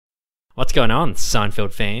What's going on,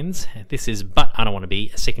 Seinfeld fans? This is But I Don't Want to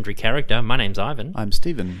Be a Secondary Character. My name's Ivan. I'm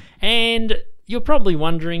Stephen. And you're probably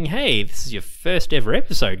wondering, hey, this is your first ever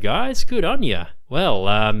episode, guys. Good on ya. Well,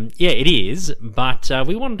 yeah, it is. But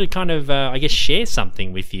we wanted to kind of, share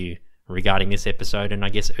something with you regarding this episode and,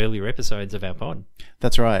 earlier episodes of our pod.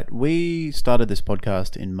 That's right. We started this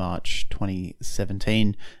podcast in March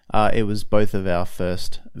 2017. It was both of our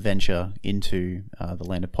first venture into the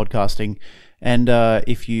land of podcasting. And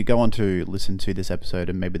if you go on to listen to this episode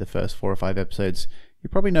and maybe the first 4 or 5 episodes, you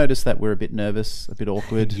probably notice that we're a bit nervous, a bit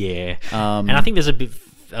awkward. Yeah. And I think there's a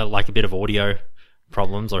bit of audio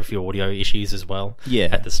problems or a few audio issues as well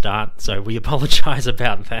at the start. So we apologise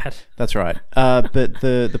about that. That's right. But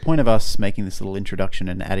the point of us making this little introduction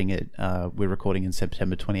and adding it, we're recording in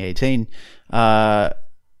September 2018.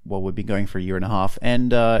 We've been going for a year and a half,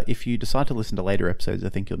 and if you decide to listen to later episodes, I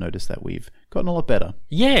think you'll notice that we've gotten a lot better.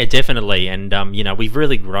 Yeah, definitely, and we've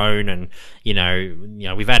really grown, and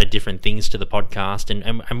we've added different things to the podcast,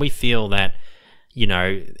 and we feel that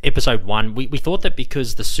episode 1, we thought that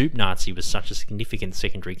because the Soup Nazi was such a significant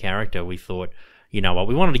secondary character, we thought, we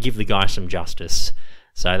wanted to give the guy some justice.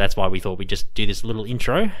 So that's why we thought we'd just do this little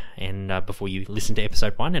intro and before you listen to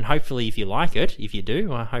episode 1, and hopefully if you like it, if you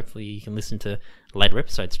do, hopefully you can listen to later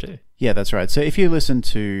episodes too. Yeah, that's right. So if you listen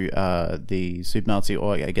to the Soup Nazi,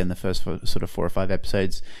 or again the first sort of 4 or 5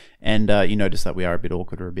 episodes, and you notice that we are a bit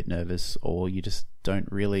awkward or a bit nervous, or you just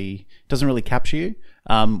doesn't really capture you,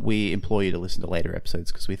 we implore you to listen to later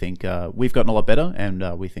episodes, because we think we've gotten a lot better,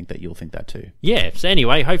 and we think that you'll think that too. Yeah, so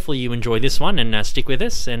anyway, hopefully you enjoy this one and stick with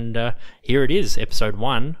us, and here it is, episode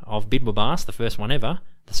 1 of Bidwabast, the first one ever,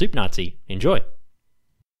 the Soup Nazi. Enjoy.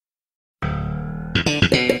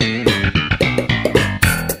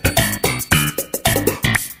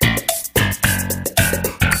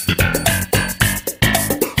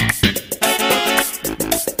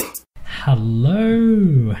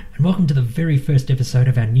 Hello, and welcome to the very first episode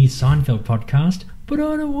of our new Seinfeld podcast. But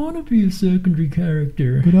I don't want to be a secondary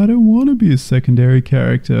character. But I don't want to be a secondary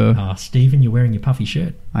character. Ah, Stephen, you're wearing your puffy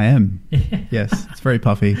shirt. I am. Yes, it's very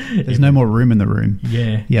puffy. There's no more room in the room.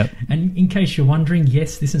 Yeah. Yep. And in case you're wondering,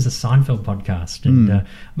 yes, this is a Seinfeld podcast. And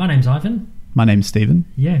my name's Ivan. My name's Stephen.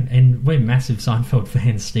 Yeah, and we're massive Seinfeld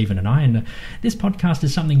fans, Stephen and I. And this podcast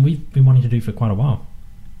is something we've been wanting to do for quite a while.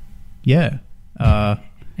 Yeah.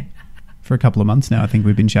 For a couple of months now, I think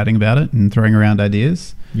we've been chatting about it and throwing around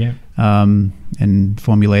ideas. Yeah. And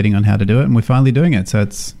formulating on how to do it, and we're finally doing it, so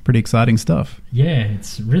it's pretty exciting stuff. Yeah,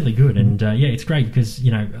 it's really good, and it's great because,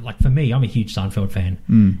 like for me, I'm a huge Seinfeld fan,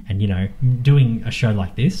 and, doing a show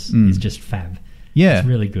like this is just fab. Yeah. It's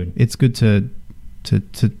really good. It's good to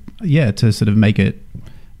sort of make it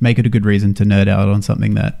a good reason to nerd out on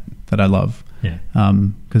something that I love. Yeah.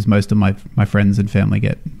 Because most of my friends and family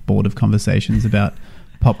get bored of conversations about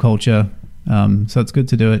pop culture, so it's good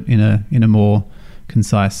to do it in a more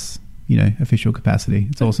concise, official capacity.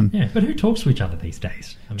 It's awesome. Yeah, but who talks to each other these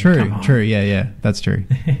days? I mean, True. Yeah, that's true.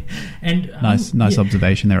 And nice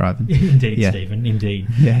observation there, Ivan. Indeed, yeah. Stephen. Indeed.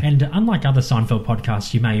 Yeah. And unlike other Seinfeld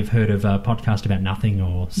podcasts, you may have heard of a podcast about nothing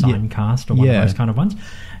or Signcast or one of those kind of ones.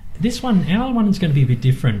 This one, our one, is going to be a bit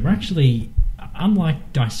different. We're actually,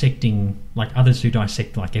 unlike dissecting, like others who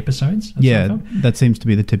dissect like episodes of Seinfeld, that seems to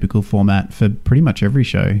be the typical format for pretty much every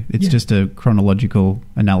show. It's just a chronological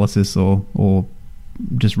analysis or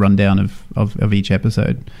just rundown of each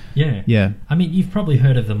episode. Yeah. I mean, you've probably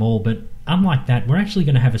heard of them all, but unlike that, we're actually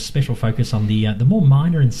going to have a special focus on the more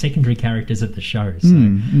minor and secondary characters of the show. So,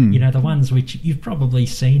 the ones which you've probably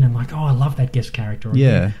seen and like, oh, I love that guest character. Or,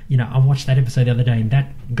 I watched that episode the other day and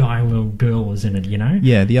that guy or girl was in it,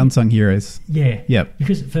 Yeah, the unsung heroes. Yeah. Yep.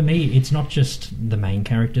 Because for me, it's not just the main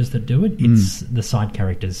characters that do it, it's the side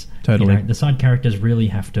characters. Totally. The side characters really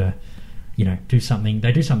have to, do something.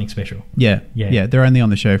 They do something special. Yeah. They're only on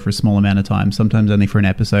the show for a small amount of time, sometimes only for an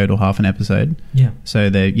episode or half an episode. Yeah. So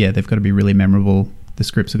they've got to be really memorable. The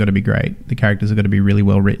scripts have got to be great. The characters have got to be really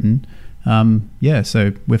well written.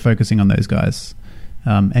 So we're focusing on those guys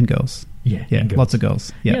and girls. Yeah, lots of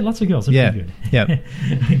girls. Yeah, lots of girls. That's pretty good.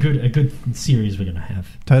 Yeah. a good series we're going to have.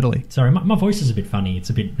 Totally. Sorry, my voice is a bit funny. It's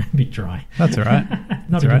a bit dry. That's all right.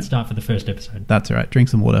 Not a good start for the first episode. That's all right. Drink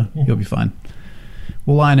some water. You'll be fine.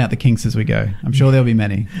 We'll iron out the kinks as we go. I'm sure there'll be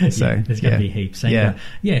many. So there's going to be heaps. So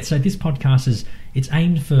this podcast it's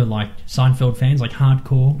aimed for like Seinfeld fans, like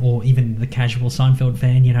hardcore, or even the casual Seinfeld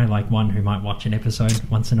fan, like one who might watch an episode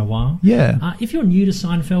once in a while. Yeah. If you're new to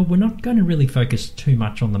Seinfeld, we're not going to really focus too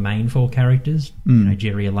much on the main 4 characters,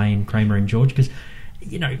 Jerry, Elaine, Kramer and George, because,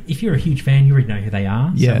 if you're a huge fan, you already know who they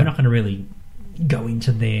are. So we're not going to really go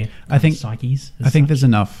into their psyches. I think there's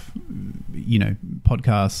enough,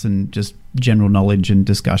 podcasts and just general knowledge and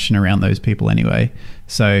discussion around those people anyway.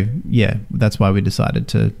 So yeah, that's why we decided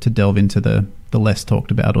to delve into the less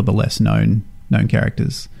talked about or the less known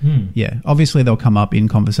characters. Yeah, obviously they'll come up in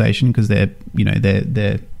conversation because they're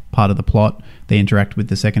part of the plot. They interact with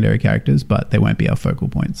the secondary characters, but they won't be our focal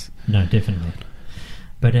points. No, definitely.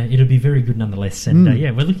 But it'll be very good nonetheless, and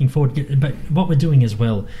we're looking forward. But what we're doing as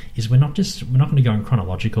well is we're not going to go in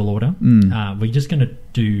chronological order. We're just going to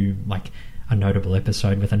do like a notable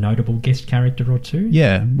episode with a notable guest character or two.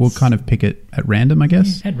 Yeah, we'll kind of pick it at random, I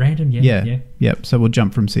guess. Yeah, at random, yeah. Yep. So we'll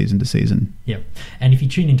jump from season to season. Yep. And if you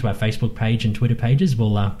tune into our Facebook page and Twitter pages,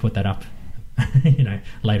 we'll put that up.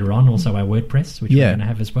 Later on, also our WordPress, which we're going to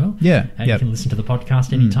have as well. Yeah, you can listen to the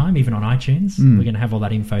podcast anytime, even on iTunes. We're going to have all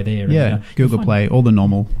that info there. Yeah, and, Google Play, all the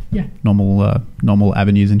normal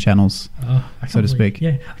avenues and channels, so to speak.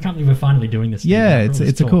 Yeah, I can't believe we're finally doing this. Yeah,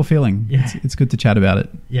 it's a cool feeling. Yeah. It's good to chat about it.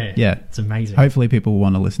 Yeah, it's amazing. Hopefully people will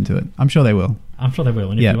want to listen to it. I'm sure they will. And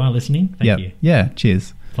if you are listening, thank you. Yeah,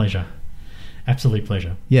 cheers. Pleasure. Absolute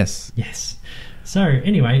pleasure. Yes. So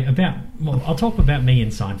anyway, I'll talk about me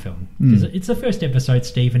and Seinfeld. Because it's the first episode,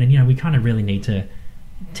 Stephen, and we kind of really need to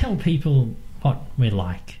tell people what we're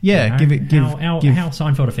like. Yeah, how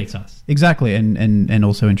Seinfeld affects us. Exactly, and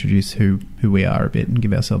also introduce who we are a bit and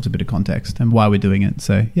give ourselves a bit of context and why we're doing it.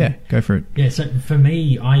 So yeah, go for it. Yeah, so for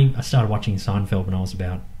me, I started watching Seinfeld when I was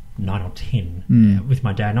about 9 or 10 with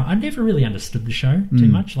my dad. And I never really understood the show too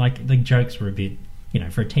much. Like the jokes were a bit,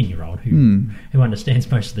 for a 10-year-old who understands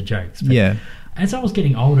most of the jokes. But as I was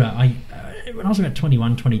getting older, when I was about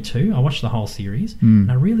 21, 22, I watched the whole series and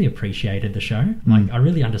I really appreciated the show. Like I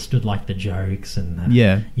really understood like the jokes and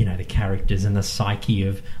the characters and the psyche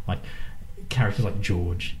of like characters like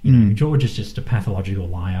George. George is just a pathological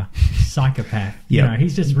liar, psychopath.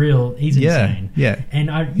 He's just real. He's insane. Yeah, and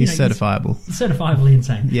he's certifiable. He's certifiably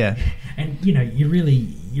insane. Yeah, and you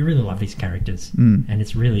really love these characters, and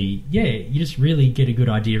it's really you just really get a good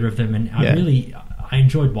idea of them. And I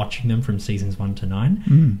enjoyed watching them from seasons 1 to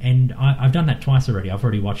 9, and I've done that twice already. I've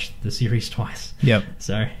already watched the series twice. Yep.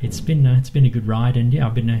 So it's been a good ride, and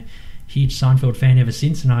I've been a huge Seinfeld fan ever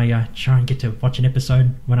since, and I try and get to watch an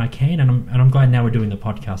episode when I can, and I'm glad now we're doing the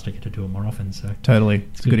podcast. I get to do it more often. So totally,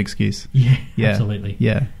 it's a good excuse. Yeah, absolutely.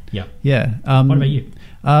 Yeah. What about you?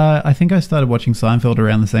 I think I started watching Seinfeld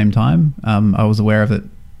around the same time. I was aware of it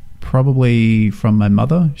probably from my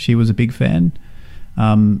mother. She was a big fan.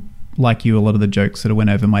 Like you, a lot of the jokes sort of went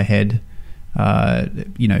over my head.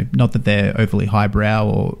 Not that they're overly highbrow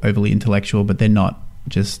or overly intellectual, but they're not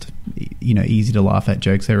just easy to laugh at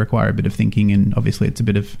jokes. They require a bit of thinking, and obviously it's a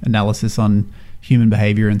bit of analysis on human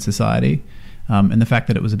behavior and society. And the fact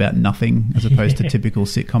that it was about nothing as opposed to typical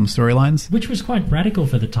sitcom storylines, which was quite radical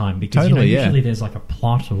for the time, because usually there's like a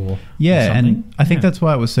plot or and I think that's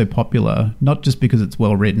why it was so popular, not just because it's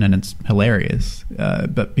well written and it's hilarious,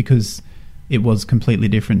 but because it was completely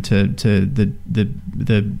different to the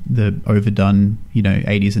overdone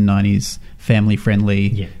 80s and 90s family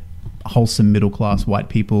friendly wholesome middle class white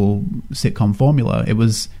people sitcom formula. It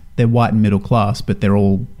was, they're white and middle class, but they're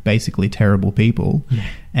all basically terrible people,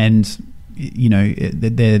 and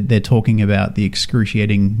they're talking about the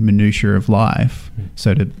excruciating minutiae of life.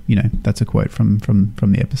 So that's a quote from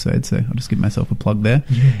the episode, so I'll just give myself a plug there.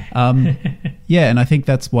 And I think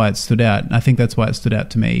that's why it stood out. I think that's why it stood out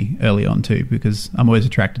to me early on too, because I'm always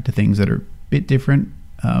attracted to things that are a bit different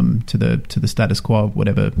to the status quo of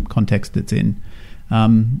whatever context it's in.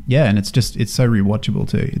 And it's so rewatchable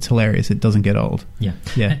too. It's hilarious. It doesn't get old.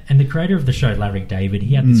 And the creator of the show, Larry David,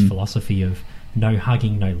 he had this philosophy of no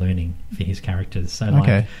hugging, no learning for his characters. So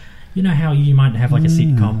how you might have like a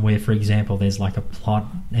sitcom where, for example, there's like a plot,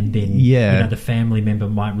 and then the family member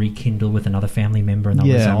might rekindle with another family member, and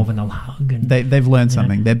they'll resolve and they'll hug. And they've learned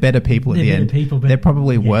something. They're better people at the end. They're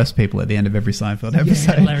probably worse people at the end of every Seinfeld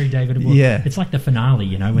episode. Larry David. It's like the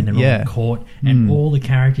finale, when they're all in court and all the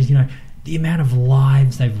characters, the amount of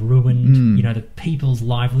lives they've ruined, the people's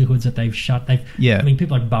livelihoods that they've shut. I mean,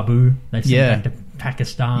 people like Babu, they've sent back to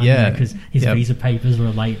Pakistan because his visa papers were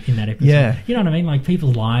late in that episode. You know what I mean? Like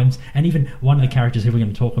people's lives, and even one of the characters who we're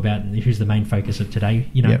going to talk about, who's the main focus of today,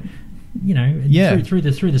 through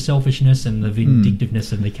the selfishness and the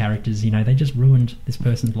vindictiveness of the characters, they just ruined this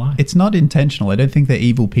person's life. It's not intentional. I don't think they're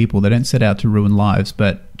evil people. They don't set out to ruin lives,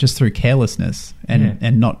 but just through carelessness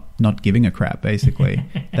and not giving a crap, basically.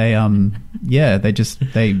 They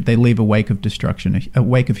leave a wake of destruction, a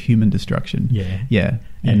wake of human destruction.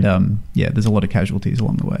 There's a lot of casualties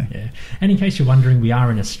along the way. And in case you're wondering, we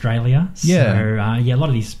are in Australia, so a lot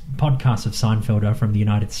of these podcasts of Seinfeld are from the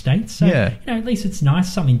United States. So, Yeah. at least it's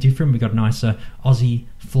nice, something different. We've got a nice Aussie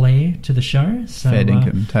flair to the show. So, Fair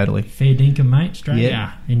dinkum, totally. Fair dinkum, mate. Australia,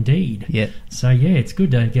 Yeah. indeed. Yeah. So, it's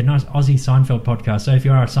good to get a nice Aussie Seinfeld podcast. So, if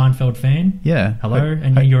you are a Seinfeld fan, Yeah. hello,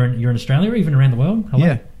 and you're in Australia or even around the world, hello.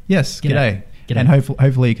 Yeah. Yes. G'day. G'day. And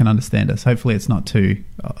hopefully you can understand us. Hopefully it's not too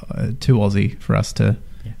Aussie for us to,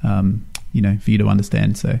 for you to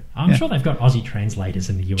understand. So I'm sure they've got Aussie translators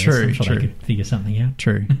in the US. True, I'm sure true. they could figure something out.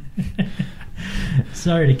 True.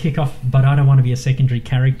 So to kick off, but I don't want to be a secondary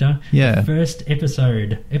character. Yeah. The first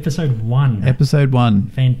episode 1. Episode 1.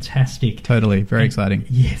 Fantastic. Totally. Very exciting.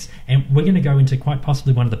 Yes. And we're going to go into quite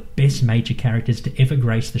possibly one of the best major characters to ever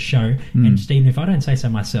grace the show. And Stephen, if I don't say so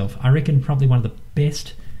myself, I reckon probably one of the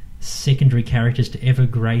best secondary characters to ever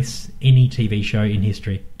grace any TV show in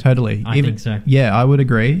history. Totally. I think so. Yeah, I would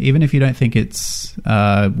agree. Even if you don't think it's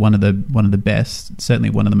one of the best,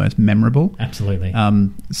 certainly one of the most memorable. Absolutely.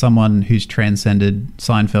 Someone who's transcended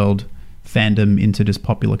Seinfeld fandom into just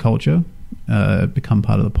popular culture, become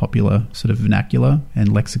part of the popular sort of vernacular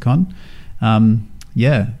and lexicon. And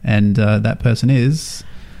that person is.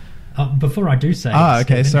 Before I do say,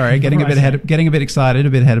 okay. Stephen, Sorry, getting a bit excited,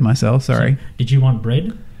 a bit ahead of myself. Sorry. So, did you want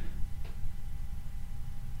bread?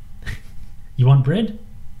 You want bread?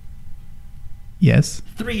 Yes.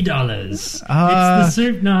 $3. It's Ah, the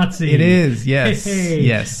Soup Nazi. It is. Yes. Hey.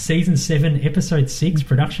 Yes. Season 7, Episode 6,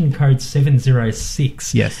 production code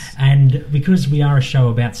 706. Yes. And because we are a show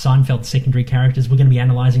about Seinfeld secondary characters, we're going to be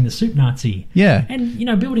analysing the Soup Nazi. Yeah. And,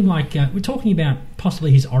 building we're talking about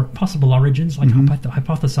possibly his possible origins, like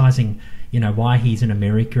hypothesising, why he's in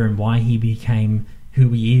America and why he became who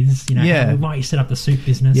he is, why he set up the soup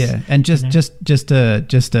business. Yeah, and just a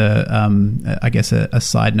I guess a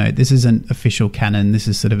side note. This isn't official canon. This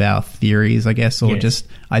is sort of our theories, I guess, or just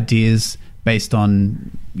ideas based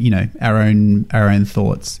on our own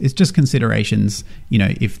thoughts. It's just considerations.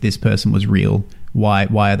 If this person was real, why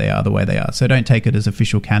are they the way they are? So don't take it as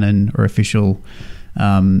official canon or official.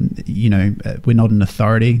 We're not an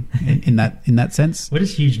authority in that sense. We're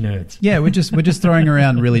just huge nerds. Yeah, we're just throwing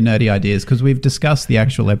around really nerdy ideas because we've discussed the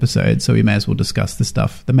actual episode, so we may as well discuss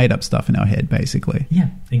the made up stuff in our head, basically. Yeah,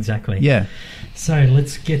 exactly. Yeah. So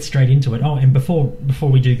let's get straight into it. Oh, and before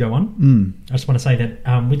we do go on, I just want to say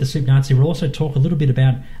that with the Soup Nazi, we'll also talk a little bit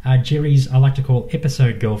about Jerry's, I like to call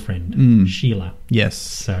episode girlfriend, Sheila. Yes.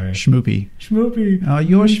 So Schmoopy. Schmoopy. Oh,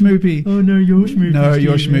 you're Schmoopy. Oh no, you're Schmoopy. No,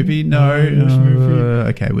 you're Schmoopy. No, you're Schmoopy.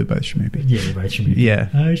 Okay, we're both Schmoopy. Yeah, we're both Schmoopy. Yeah.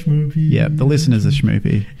 Hi, Schmoopy. Yeah, the listeners are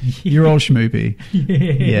Schmoopy. You're all Schmoopy.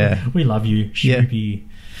 Yeah. We love you, Schmoopy.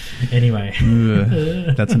 Anyway.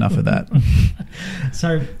 That's enough of that.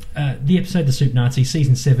 So, the episode The Soup Nazi,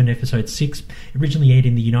 Season 7, Episode 6, originally aired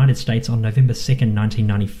in the United States on November 2nd,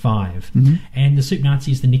 1995. And The Soup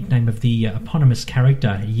Nazi is the nickname of the eponymous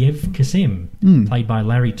character, Yev Kasim, played by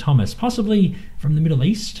Larry Thomas, possibly from the Middle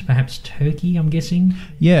East, perhaps Turkey, I'm guessing.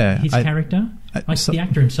 Yeah. His character. The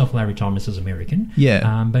actor himself, Larry Thomas, is American.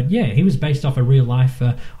 Yeah. But he was based off a real life,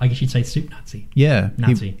 I guess you'd say, Soup Nazi. Yeah.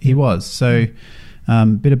 Nazi. He was. So...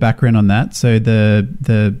 bit of background on that. So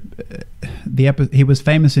he was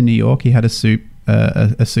famous in New York. He had a soup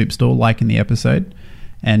store, like in the episode,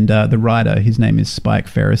 and the writer, his name is Spike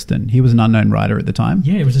Feresten. He was an unknown writer at the time.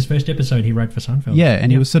 Yeah, it was his first episode he wrote for Seinfeld. Yeah,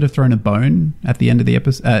 and he was sort of thrown a bone at the end of the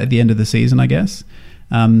episode, at the end of the season, I guess.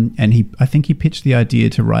 And I think he pitched the idea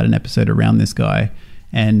to write an episode around this guy,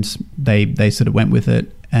 and they sort of went with it,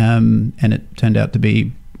 and it turned out to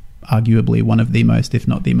be arguably one of the most, if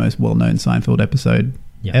not the most well-known Seinfeld episode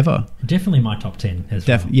ever. Definitely my top 10 as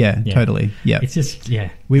well. Yeah, totally. Yeah. It's just,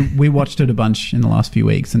 We watched it a bunch in the last few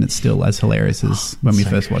weeks, and it's still as hilarious as when we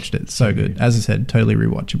first watched it. So good. As I said, totally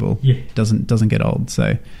rewatchable. Yeah. Doesn't get old.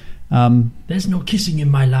 So there's no kissing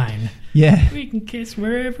in my line. Yeah. We can kiss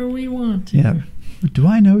wherever we want to. Yeah. Do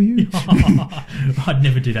I know you? I'd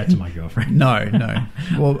never do that to my girlfriend. No.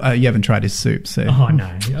 Well, you haven't tried his soup, so. Oh,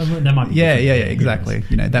 no. That might be Yeah, exactly.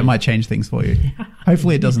 That might change things for you.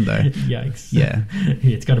 Hopefully it doesn't, though. Yikes. Yeah.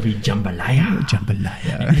 It's got to be jambalaya.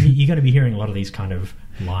 Jambalaya. And you're going to be hearing a lot of these kind of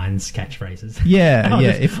lines, catchphrases. Yeah.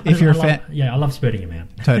 If you're a fan. Yeah, I love spurting them out.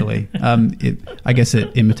 Totally. I guess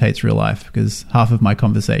it imitates real life, because half of my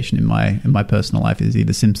conversation in my personal life is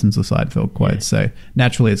either Simpsons or Seinfeld quotes. Yeah. So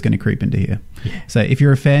naturally it's going to creep into here. Yeah. So if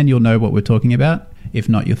you're a fan, you'll know what we're talking about. If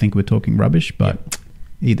not, you'll think we're talking rubbish, but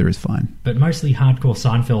either is fine. But mostly hardcore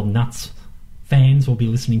Seinfeld nuts fans will be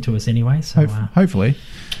listening to us anyway. So hopefully.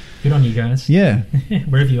 Good on you guys. Yeah.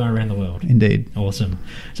 Wherever you are around the world. Indeed. Awesome.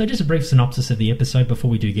 So just a brief synopsis of the episode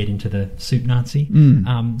before we do get into the Soup Nazi.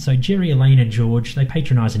 So Jerry, Elaine and George, they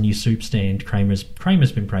patronise a new soup stand Kramer's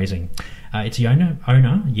been praising. its owner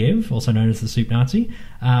Yev, also known as the Soup Nazi,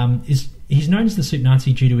 he's known as the Soup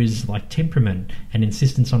Nazi due to his like temperament and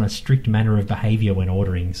insistence on a strict manner of behaviour when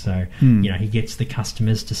ordering. So he gets the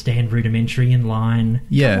customers to stand rudimentary in line,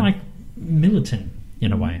 Yeah. kind of like militant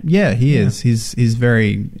in a way. Yeah, he is. He's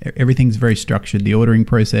very, everything's very structured. The ordering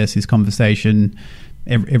process, his conversation,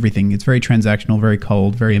 everything. It's very transactional, very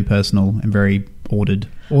cold, very impersonal, and very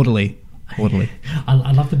orderly.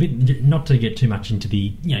 I love the bit, not to get too much into the,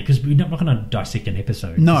 because we're not going to dissect an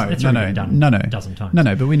episode. No, That's already been done no. a dozen times.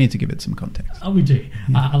 No, but we need to give it some context. Oh, we do.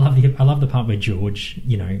 I love the part where George,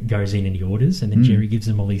 goes in and he orders, and then Jerry gives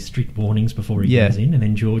him all these strict warnings before he goes in, and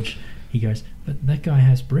then George, he goes, but that guy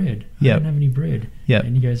has bread. I don't have any bread. Yep.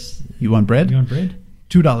 And he goes, You want bread? You want bread?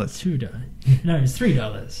 $2. $2. No, it's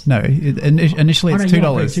 $3. No, initially it's $2.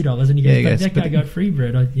 $2, and he goes, that guy got free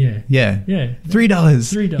bread. Yeah. $3.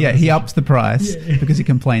 $3. Yeah, he ups the price because he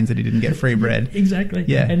complains that he didn't get free bread. Exactly.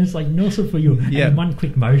 Yeah. And it's like, no, so for you. Yeah. And in one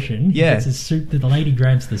quick motion, he gets his soup, the lady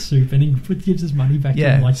grabs the soup, and he gives his money back to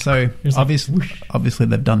him. Like, So obviously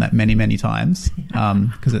they've done that many times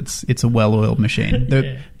because it's a well-oiled machine.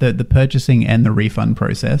 The purchasing and the refund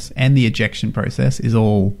process and the ejection process is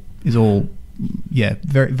all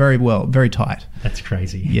very very well, very tight. That's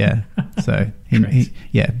crazy. Yeah. So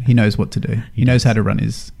he knows what to do. He knows how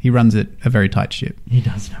to he runs it a very tight ship. He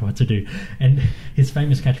does know what to do. And his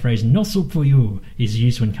famous catchphrase, "No soup for you," is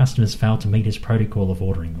used when customers fail to meet his protocol of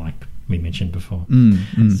ordering, like we mentioned before.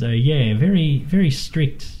 So very, very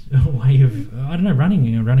strict way of,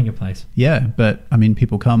 running a place. Yeah, but I mean,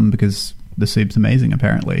 people come because the soup's amazing.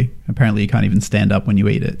 Apparently you can't even stand up when you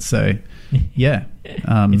eat it. So yeah,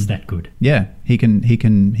 it's that good. Yeah, he can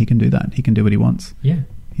do that. He can do what he wants. Yeah,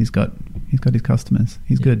 he's got his customers.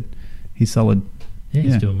 He's good. He's solid. Yeah,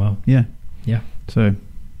 he's doing well. Yeah. So,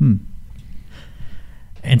 and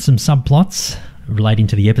some subplots relating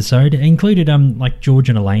to the episode included like George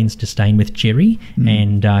and Elaine's disdain with Jerry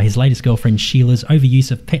and his latest girlfriend Sheila's overuse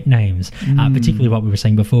of pet names, particularly what we were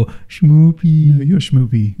saying before, Schmoopy. No, you're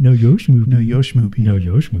Schmoopy. No, you're Schmoopy. No, you're Schmoopy. No,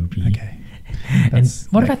 you're Schmoopy. Okay. And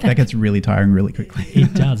what about that? That gets really tiring really quickly.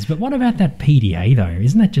 It does. But what about that PDA though?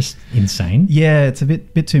 Isn't that just insane? Yeah, it's a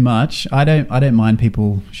bit too much. I don't mind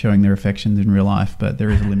people showing their affections in real life, but there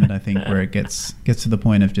is a limit, I think, where it gets to the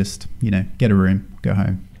point of just, get a room, go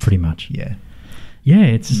home. Pretty much. Yeah. Yeah,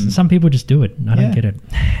 it's some people just do it. I don't get it.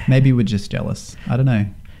 Maybe we're just jealous. I don't know.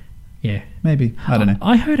 Yeah. Maybe. I don't know.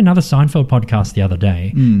 I heard another Seinfeld podcast the other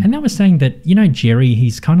day, and that was saying that, Jerry,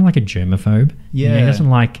 he's kind of like a germaphobe. Yeah. He doesn't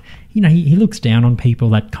like, he looks down on people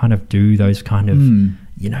that kind of do those kind of,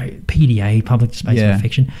 PDA, public displays of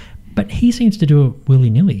affection. But he seems to do it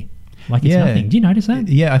willy-nilly. Like it's nothing. Do you notice that?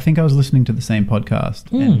 Yeah, I think I was listening to the same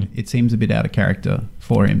podcast, and it seems a bit out of character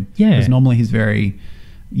for him. Yeah. Because normally he's very...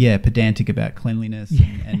 pedantic about cleanliness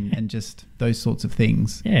and just those sorts of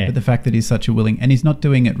things. Yeah. But the fact that he's such a willing, and he's not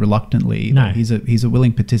doing it reluctantly. No. He's a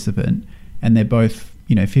willing participant, and they're both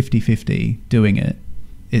 50-50 doing it.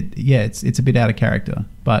 It's a bit out of character,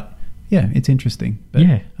 but it's interesting. But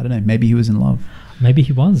I don't know. Maybe he was in love. Maybe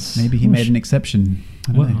he was. Maybe he made an exception.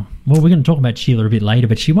 I don't know. Well, we're going to talk about Sheila a bit later,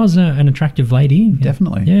 but she was an attractive lady.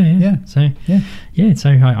 Definitely. Yeah. So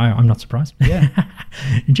I'm not surprised. Yeah.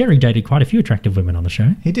 Jerry dated quite a few attractive women on the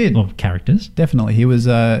show. He did. Or characters. Definitely. He was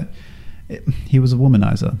a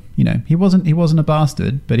womanizer. He wasn't a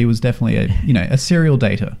bastard, but he was definitely a serial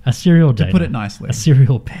dater. A serial dater. To put it nicely. A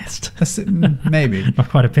serial pest. Maybe. Not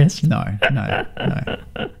quite a pest? No. I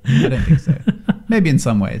don't think so. Maybe in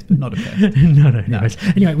some ways, but not a pest. No.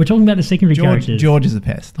 Anyway, we're talking about the secondary characters. George is a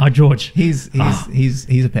pest. Oh, George. He's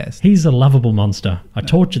a pest. He's a lovable monster, a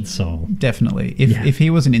tortured soul. Definitely. If he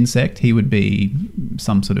was an insect, he would be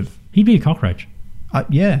some sort of... He'd be a cockroach.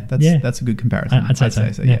 That's a good comparison. I'd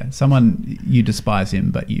say so. Yeah. Someone, you despise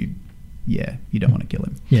him, but you don't want to kill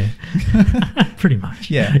him. Yeah. Pretty much.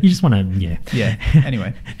 Yeah. You just want to, Yeah.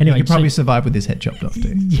 Anyway, he could probably survive with his head chopped off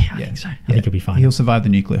too. Yeah, I think so. I think he'll be fine. He'll survive the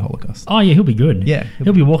nuclear holocaust. Oh, yeah, he'll be good. Yeah.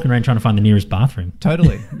 He'll be walking around trying to find the nearest bathroom.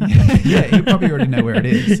 Totally. Yeah, he'll probably already know where it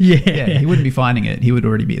is. Yeah. He wouldn't be finding it. He would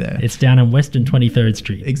already be there. It's down on Western 23rd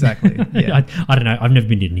Street. Exactly. Yeah. I don't know. I've never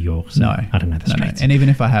been to New York, so I don't know the streets. No. And even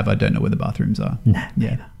if I have, I don't know where the bathrooms are. Nah.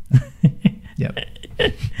 Yeah. Yep.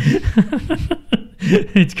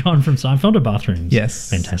 It's gone from Seinfeld to bathrooms.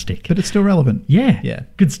 Yes. Fantastic. But it's still relevant. Yeah.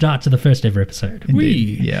 Good start to the first ever episode.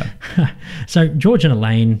 Indeed. Yeah. So George and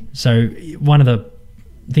Elaine, one of the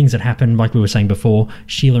things that happened, like we were saying before,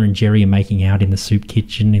 Sheila and Jerry are making out in the soup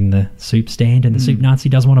kitchen, in the soup stand, and the soup Nazi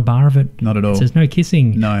doesn't want a bar of it. Not at all. It says no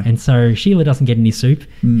kissing. No. And so Sheila doesn't get any soup,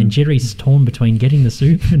 and Jerry's torn between getting the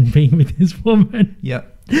soup and being with his woman.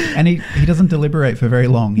 Yep. And he doesn't deliberate for very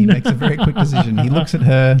long. He makes a very quick decision. He looks at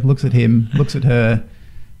her, looks at him, looks at her,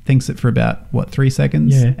 thinks it for about, 3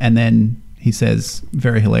 seconds? Yeah. And then he says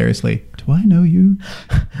very hilariously, "Do I know you?"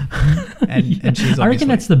 And she's I reckon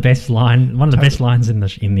that's the best line, one of the best lines in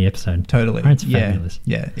the episode. Totally. It's fabulous.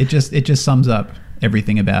 Yeah. It just sums up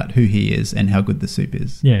everything about who he is and how good the soup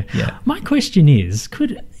is. Yeah. My question is,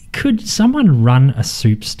 could someone run a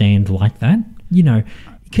soup stand like that? You know,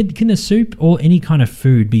 can the soup or any kind of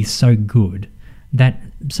food be so good that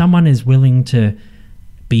someone is willing to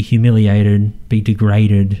be humiliated, be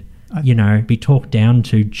degraded, be talked down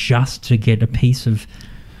to just to get a piece of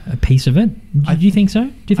it? Do you think so?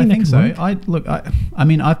 Do you think I think so. Work? I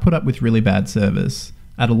mean, I've put up with really bad service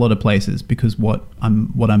at a lot of places because what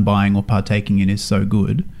I'm buying or partaking in is so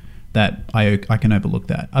good that I can overlook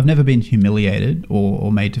that. I've never been humiliated or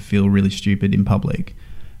made to feel really stupid in public,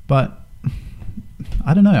 but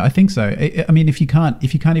I don't know. I think so. I mean, if you can't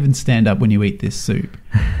even stand up when you eat this soup,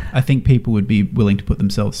 I think people would be willing to put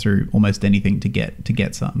themselves through almost anything to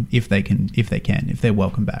get some if they're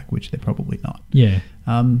welcome back, which they're probably not. Yeah.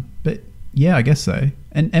 But yeah, I guess so.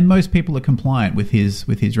 And most people are compliant with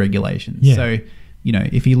his regulations. Yeah. So,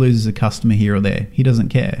 if he loses a customer here or there, he doesn't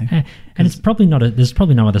care. And it's probably there's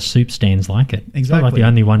probably no other soup stands like it. It's not like the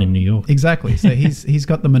only one in New York. Exactly. So he's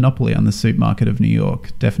got the monopoly on the soup market of New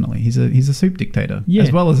York. Definitely. He's a soup dictator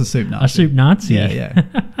as well as a soup Nazi. A soup Nazi. Yeah.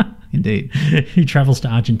 Indeed. He travels to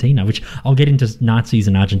Argentina, which I'll get into Nazis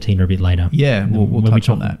in Argentina a bit later. Yeah, we'll touch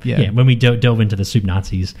on that. Yeah, when we delve into the soup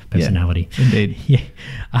Nazis personality. Yeah, indeed.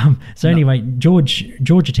 Yeah. Anyway, George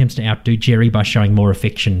attempts to outdo Jerry by showing more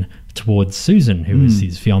affection towards Susan, who is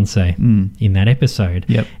his fiancée in that episode.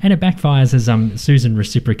 Yep. And it backfires as Susan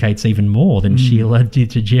reciprocates even more than Sheila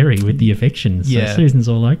did to Jerry with the affections. So Susan's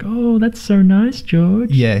all like, "Oh, that's so nice,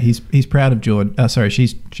 George." Yeah, he's proud of George.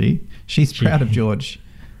 She's proud of George.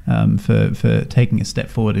 For taking a step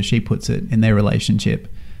forward, as she puts it, in their relationship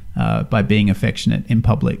by being affectionate in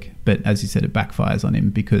public. But as you said, it backfires on him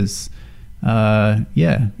because,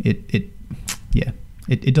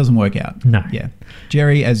 it doesn't work out. No. Yeah,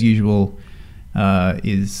 Jerry, as usual,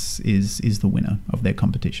 is the winner of their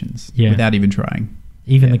competitions without even trying.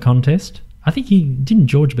 The contest. I think didn't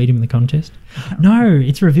George beat him in the contest? No,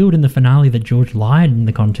 it's revealed in the finale that George lied in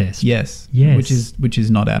the contest. Yes. Which is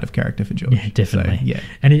not out of character for George. Yeah, definitely. So, yeah.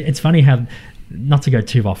 And it's funny how, not to go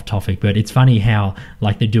too off topic, but it's funny how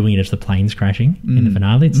they're doing it as the plane's crashing in the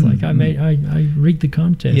finale. It's like I rigged the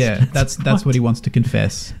contest. Yeah, that's what he wants to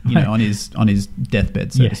confess. On his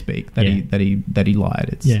deathbed, so to speak, that he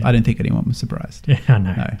lied. I don't think anyone was surprised. Yeah, I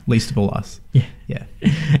know. No, least of all us. Yeah.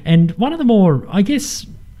 And one of the more, I guess,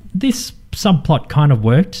 this subplot kind of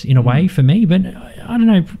worked in a way for me, but I don't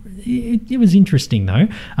know. It was interesting though.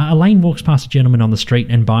 Elaine walks past a gentleman on the street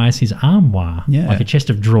and buys his armoire, like a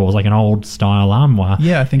chest of drawers, like an old style armoire.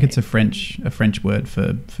 Yeah, I think it's a French word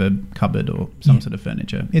for cupboard or some sort of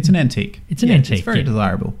furniture. It's an antique. It's an antique. It's very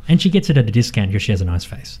desirable, and she gets it at a discount because she has a nice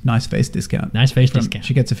face. Nice face discount.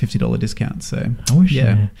 She gets a $50 discount. So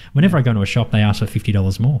whenever I go to a shop, they ask for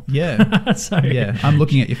 $50 more. Yeah. So I'm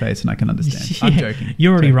looking at your face and I can understand. I'm joking.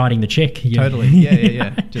 You're already writing the check. Totally.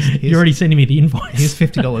 Yeah. You're already sending me the invoice. Here's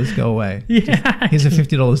 $50. Go away. Yeah. Here's a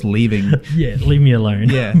 $50 leaving. Yeah, leave me alone.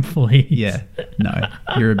 Yeah. Please. Yeah. No,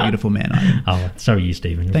 you're a beautiful man, Ivan. Oh, so are you,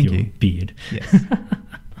 Stephen. Thank with you. Your beard. Yes.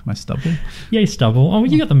 My stubble? Yeah, stubble. Oh,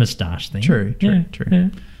 you got the moustache thing. True. Yeah.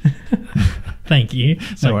 Thank you.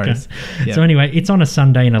 No worries. Yeah. So anyway, it's on a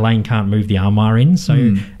Sunday and Elaine can't move the armoire in,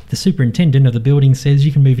 so the superintendent of the building says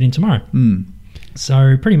you can move it in tomorrow.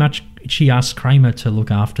 So pretty much she asks Kramer to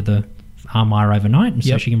look after the armoire overnight and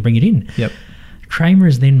so she can bring it in. Yep. Kramer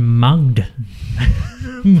is then mugged.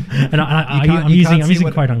 And I'm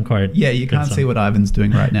using quote unquote. Yeah, you can't see what Ivan's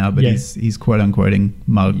doing right now, but he's quote unquoting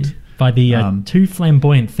mugged. By the two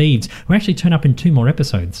flamboyant thieves who actually turn up in 2 more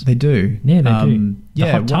episodes. They do. Yeah, they do.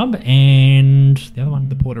 The hot tub and the other one.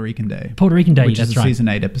 The Puerto Rican Day. Puerto Rican Day, which that's is a season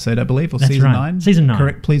 8 episode, I believe, or that's season right. 9? Season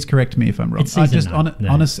 9. Please correct me if I'm wrong. It's season 9.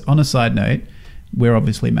 On a side note, we're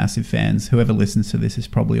obviously massive fans. Whoever listens to this is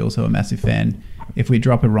probably also a massive fan. If we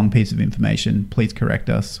drop a wrong piece of information, please correct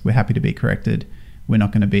us. We're happy to be corrected. We're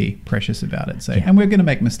not going to be precious about it. So, and we're going to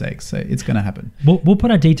make mistakes. So it's going to happen. We'll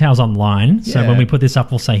put our details online. So when we put this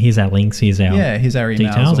up, we'll say, here's our links, here's our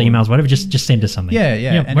emails, emails, whatever. Just send us something.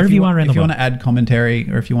 Yeah. And wherever you are around the world. If you want to add commentary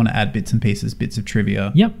or if you want to add bits and pieces, bits of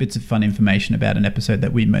trivia, bits of fun information about an episode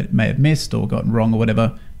that we may have missed or gotten wrong or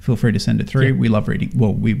whatever, feel free to send it through. Yeah. We love reading.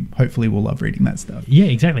 Well, we hopefully will love reading that stuff. Yeah,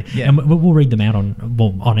 exactly. Yeah. And we'll read them out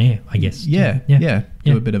on air, I guess. Yeah.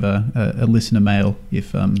 Do a bit of a listener mail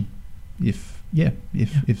if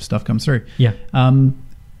stuff comes through. Yeah.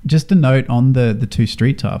 Just a note on the two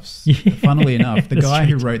street toughs. Yeah, Funnily enough, the guy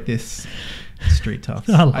who street- wrote this street toughs.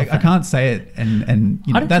 I love I that. can't say it, and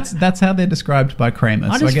you I know, don't- that's how they're described by Kramer.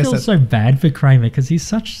 I So I just guess feel that's so bad for Kramer because he's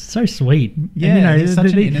so sweet. Yeah, and, he's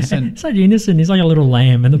such an innocent- such innocent. He's like a little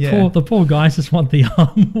lamb, and Yeah. the poor guys just want the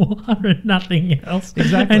armoire and nothing else.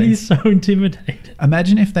 Exactly. And he's so intimidated.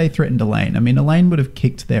 Imagine if they threatened Elaine. I mean, Elaine would have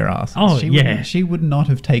kicked their asses. Oh, yeah. She would not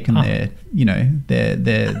have taken their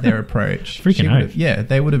approach. Freaking She would have- oath. Yeah,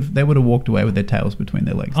 they would have walked away with their tails between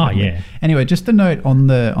their legs. Oh, definitely. yeah. Anyway, just a note on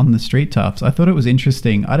the street toughs. I thought it was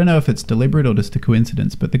interesting. I don't know if it's deliberate or just a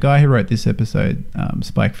coincidence, but the guy who wrote this episode,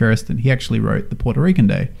 Spike Ferriston, he actually wrote the Puerto Rican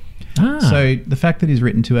Day. So the fact that he's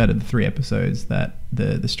written 2 out of the 3 episodes that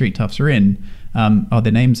the street toughs are in,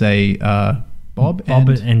 their names are Bob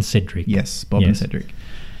and Cedric. Yes, Bob and Cedric.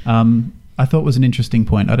 I thought was an interesting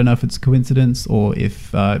point. I don't know if it's coincidence or if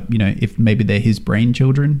if maybe they're his brain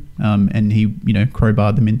children, and he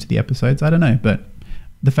crowbarred them into the episodes. I don't know, but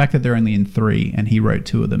the fact that they're only in 3 and he wrote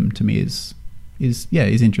 2 of them to me is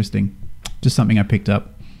interesting. Just something I picked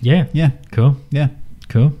up. Yeah. Yeah, Cool. yeah,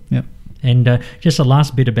 Cool. yep. And just the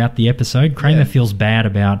last bit about the episode, Kramer Yeah. feels bad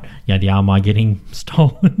about the armor getting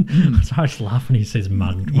stolen. So I just laugh when he says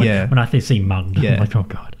mugged. When I see mugged, Yeah. I'm like, oh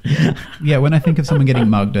god, Yeah, when I think of someone getting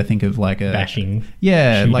mugged, I think of like a bashing.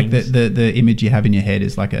 Yeah, like shootings. the image you have in your head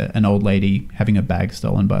is like an old lady having a bag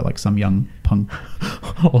stolen by like some young punk.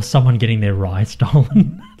 Or someone getting their rye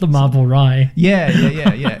stolen, the marble rye.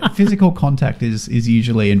 Yeah. Physical contact is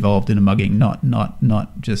usually involved in a mugging,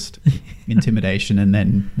 not just intimidation and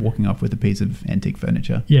then walking off with a piece of antique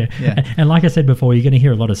furniture. Yeah. Yeah. And like I said before, you're going to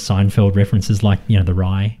hear a lot of Seinfeld references like, the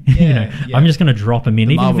rye. Yeah, yeah. I'm just going to drop them in.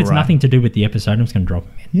 The Even if marble it's rye. nothing to do with the episode, I'm just going to drop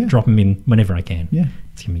them in. Yeah. Drop them in whenever I can. Yeah.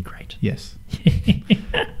 It's going to be great. Yes.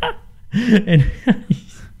 And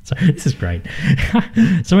so this is great.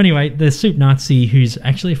 So anyway, the soup Nazi, who's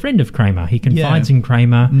actually a friend of Kramer, he confides in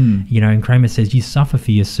Kramer, and Kramer says, you suffer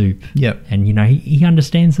for your soup. Yep. And, he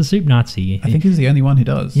understands the soup Nazi. I think he's the only one who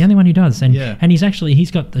does. The only one who does. And Yeah. and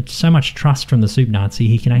he's got so much trust from the soup Nazi,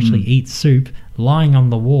 he can actually eat soup lying on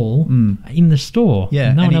the wall in the store. Yeah, No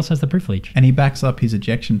and one he- else has the privilege. And he backs up his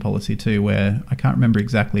ejection policy too, where I can't remember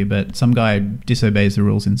exactly, but some guy disobeys the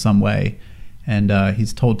rules in some way, and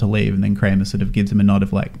he's told to leave, and then Kramer sort of gives him a nod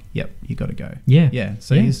of like, "Yep, you got to go." Yeah. yeah.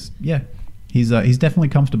 So Yeah. he's definitely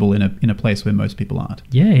comfortable in a place where most people aren't.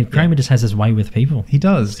 Yeah, Kramer just has his way with people. He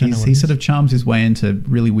does. Don't know what He it sort is. of charms his way into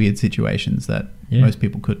really weird situations that Yeah. most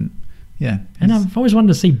people couldn't. Yeah, And he's- I've always wanted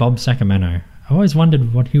to see Bob Sacamano. I've always wondered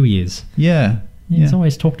who he is. yeah. He's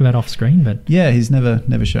always talked about off screen, but Yeah, he's never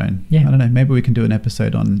shown. Yeah. I don't know. Maybe we can do an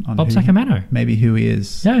episode on Bob who- Sacamano. Maybe who he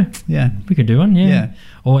is. Yeah, Yeah. we could do one. Yeah. Yeah.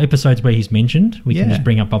 Or episodes where he's mentioned. We can Yeah. just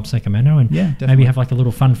bring up Bob Sacamano and Yeah, maybe definitely. have like a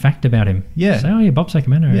little fun fact about him. Yeah. Say, oh yeah, Bob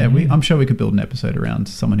Sacamano. Yeah, I'm sure we could build an episode around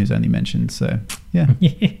someone who's only mentioned. So, yeah,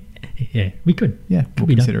 Yeah, we could. yeah, Could we'll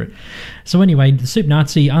be done. consider it. So anyway, the soup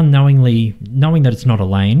Nazi, unknowingly, knowing that it's not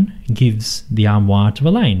Elaine, gives the armoire to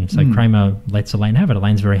Elaine. So Kramer lets Elaine have it.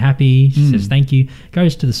 Elaine's very happy. She says thank you.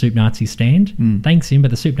 Goes to the soup Nazi stand, thanks him, but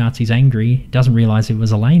the soup Nazi's angry. Doesn't realise it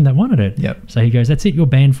was Elaine that wanted it. Yep. So he goes, "That's it. You're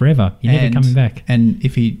banned forever. You're never coming back." And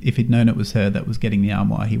if he'd known it was her that was getting the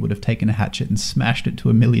armoire, he would have taken a hatchet and smashed it to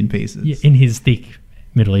a million pieces. Yeah, in his thick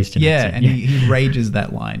Middle Eastern Yeah, accent. and he rages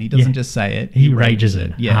that line. He doesn't just say it. He rages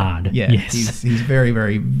it Yeah, hard. Yeah, Yes. he's very,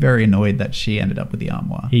 very, very annoyed that she ended up with the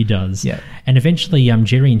armoire. He does. Yeah. And eventually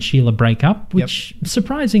Jerry and Sheila break up, which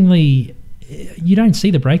surprisingly you don't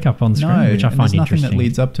see the breakup on screen, which I and find there's nothing interesting. that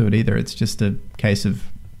leads up to it either. It's just a case of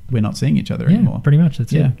we're not seeing each other Yeah, anymore. pretty much.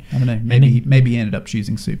 That's Yeah, it. I don't know. And Maybe then- he ended up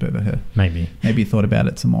choosing soup over her. Maybe. Maybe he thought about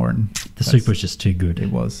it some more, and The soup was just too good.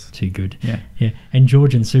 It was. Too good. Yeah. Yeah. And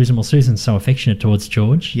George and Susan, well, Susan's so affectionate towards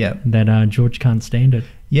George Yeah. that George can't stand it.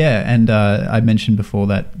 Yeah, and I mentioned before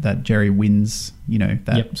that Jerry wins,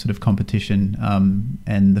 that Yep. sort of competition,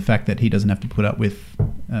 and the fact that he doesn't have to put up with,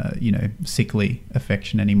 sickly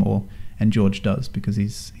affection anymore, and George does because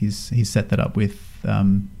he's set that up with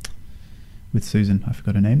Susan. I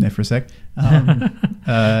forgot her name there for a sec.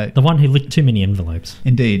 The one who licked too many envelopes.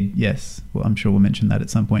 Indeed, yes. Well, I'm sure we'll mention that at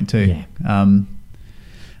some point too.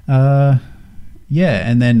 Yeah. Yeah,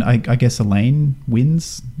 and then I guess Elaine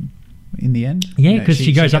wins in the end. Yeah, because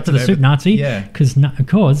she goes up gets to the it soup over- Nazi. Yeah. Because of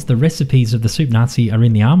course the recipes of the soup Nazi are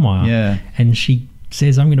in the armoire. Yeah. And she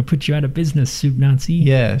says, "I'm going to put you out of business, soup Nazi."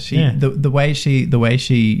 Yeah, Yeah. the way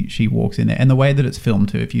she walks in there, and the way that it's filmed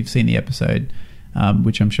too. If you've seen the episode,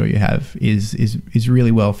 which I'm sure you have, is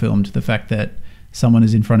really well filmed. The fact that someone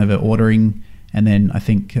is in front of her ordering, and then I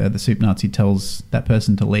think the soup Nazi tells that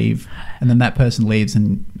person to leave, and then that person leaves,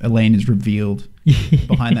 and Elaine is revealed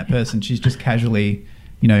behind that person. She's just casually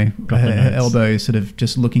you know, Got the her notes. elbow sort of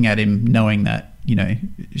just looking at him, knowing that, you know,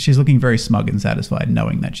 she's looking very smug and satisfied,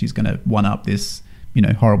 knowing that she's going to one up this, you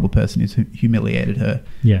know, horrible person who's humiliated her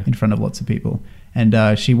Yeah. in front of lots of people. And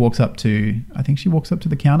she walks up to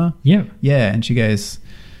the counter. Yeah. Yeah, and she goes,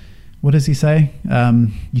 what does he say?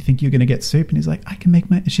 You think you're going to get soup? And he's like, I can make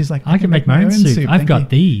my... She's like, I can make my own soup. I've thank got you."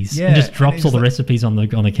 these. Yeah, And just and drops he's all the like- recipes on the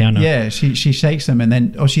counter. Yeah, she shakes them and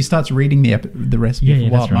then... Or she starts reading the recipe Yeah, for yeah,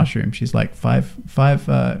 wild that's right. mushroom. She's like,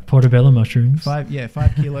 5 Portobello mushrooms. 5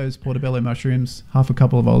 kilos portobello mushrooms, half a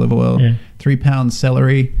couple of olive oil, Yeah. 3 pounds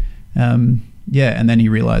celery. Yeah, and then he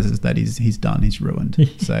realizes that he's done. He's ruined.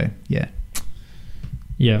 So, yeah.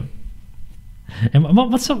 Yeah. And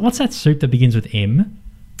what's that soup that begins with M?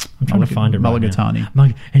 I'm trying to find it right now. Mulligatawny.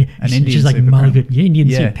 And An Indian she's like soup, apparently. Indian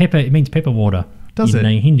Yeah. soup. Pepper. It means pepper water. Does in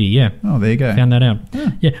it? Hindi, yeah. Oh, there you go. Found that out.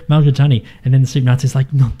 Yeah, mulligatawny. And then the soup Nazi's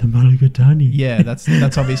like, not the mulligatawny. Yeah, that's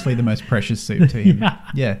obviously the most precious soup to him.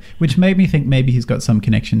 Yeah, which made me think maybe he's got some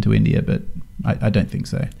connection to India, but I don't think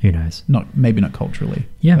so. Who knows? Maybe not culturally.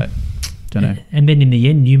 Yeah. But don't know. And then in the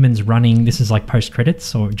end, Newman's running. This is like post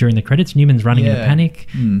credits or during the credits. Newman's running in a Yeah. panic,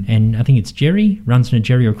 Mm. and I think it's Jerry runs into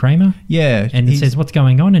Jerry or Kramer, Yeah, and he says, "What's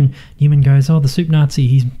going on?" And Newman goes, "Oh, the soup Nazi.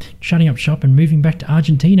 He's shutting up shop and moving back to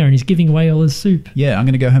Argentina, and he's giving away all his soup." "Yeah, I'm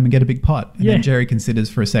going to go home and get a big pot." And Yeah. then Jerry considers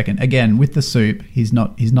for a second. Again, with the soup, he's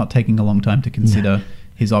not taking a long time to consider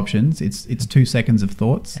his options. It's 2 seconds of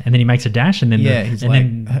thoughts, And then he makes a dash, and then Yeah, he's and like,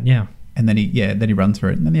 then yeah, and then he runs for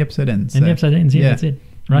it, and then the episode ends. and So, the episode ends. Yeah, that's it.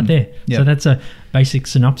 Right there. Yeah. So that's a basic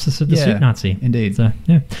synopsis of the Yeah, soup Nazi. indeed. So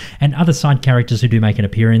yeah, and other side characters who do make an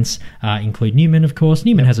appearance include Newman, of course.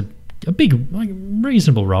 Newman has a big, like,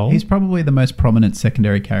 reasonable role. He's probably the most prominent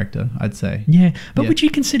secondary character, I'd say. Yeah, but Yeah. would you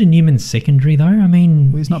consider Newman secondary though? I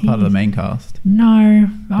mean, Well, he's not part of the main cast. No,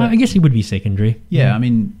 But- I guess he would be secondary. Yeah, I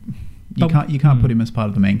mean, you But- can't put him as part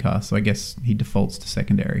of the main cast, so I guess he defaults to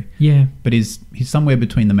secondary. Yeah, But he's somewhere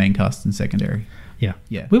between the main cast and secondary. yeah,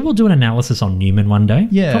 Yeah. We will do an analysis on Newman one day.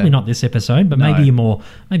 Yeah. Probably not this episode, but No. maybe a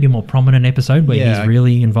more prominent episode where Yeah, he's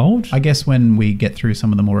really involved. I guess when we get through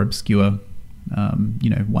some of the more obscure,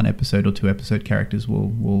 1 episode or 2 episode characters,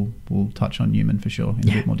 we'll touch on Newman for sure in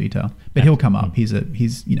a bit more detail. But he'll come up. He's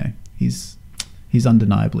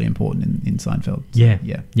undeniably important in Seinfeld. So,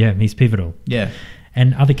 yeah, he's pivotal. Yeah.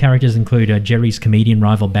 And other characters include Jerry's comedian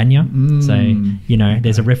rival Banya. So,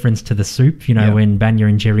 there's a reference to the soup, Yeah. when Banya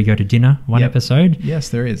and Jerry go to dinner one Yep. episode. Yes,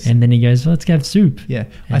 there is. And then he goes, let's have soup. Yeah,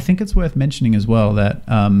 I think it's worth mentioning as well that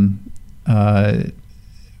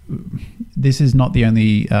this is not the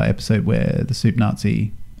only episode where the Soup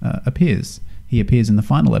Nazi appears. He appears in the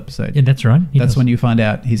final episode. Yeah, that's right. He That's does. when you find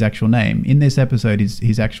out his actual name. In this episode,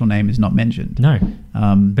 his actual name is not mentioned. No,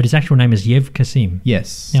 but his actual name is Yev Kasim.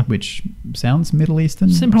 Yes, Yeah. which sounds Middle Eastern.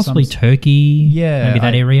 Possibly Turkey. Yeah, maybe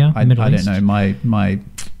that area. I Middle don't East. know.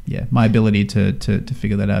 My ability to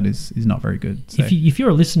figure that out is not very good. So. If you're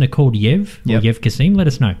a listener called Yev or Yep. Yev Kasim, let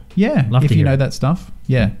us know. Yeah, Love if to you hear know it. that stuff.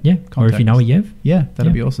 Yeah, Yeah, or if contact you know us. a Yev. Yeah,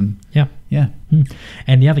 that'd Yeah. be awesome. Yeah. Yeah.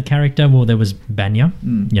 And the other character, well, there was Banya,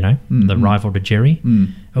 the rival to Jerry.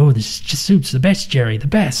 Oh, this soup's the best, Jerry, the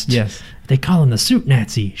best. Yes. They call him the soup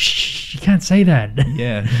Nazi. Shh, you can't say that.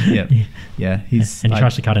 Yeah, yeah. He's And he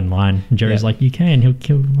tries to cut in line. And Jerry's Yeah. like, you can. He'll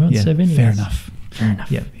kill. Won't serve anyways. fair enough. Fair enough.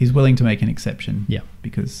 Yeah, he's willing to make an exception. Yeah.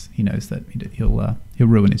 because he knows that he'll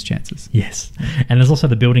ruin his chances. Yes. And there's also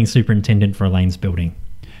the building superintendent for Elaine's building.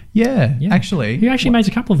 Yeah, Yeah. actually, He actually makes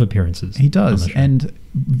a couple of appearances. he on does, the show. and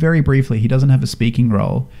very briefly, he doesn't have a speaking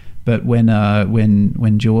role. But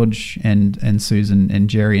when George and Susan and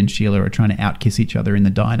Jerry and Sheila are trying to outkiss each other in the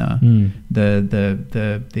diner,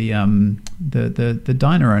 the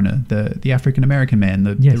diner owner, the African American man,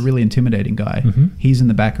 the really intimidating guy, he's in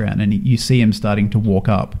the background, and you see him starting to walk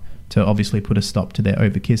up to obviously put a stop to their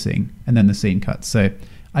over kissing, and then the scene cuts. So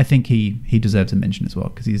I think he deserves a mention as well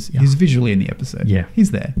because he's visually in the episode. Yeah.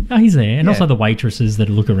 He's there. Oh, he's there. And Yeah. also the waitresses that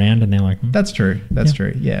look around and they're like... That's true. That's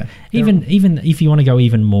true. Yeah. Even if you want to go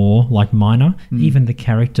even more like minor, even the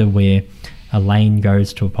character where Elaine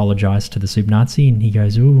goes to apologize to the soup Nazi and he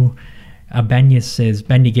goes, ooh, Banya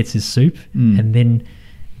gets his soup, and then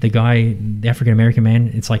the guy, the African American man,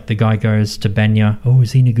 it's like the guy goes to Banya, oh,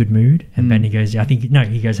 is he in a good mood? And Banya goes, yeah,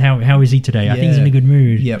 he goes, how is he today? I think he's in a good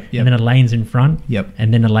mood. Yep. And then Elaine's in front. Yep.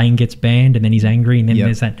 And then Elaine gets banned, and then he's angry, and then Yep.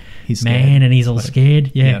 there's that He's man, scared. and he's all scared.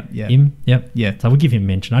 Yeah. Yeah. Him. Yep. Yeah. So we'll give him a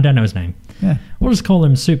mention. I don't know his name. Yeah. We'll just call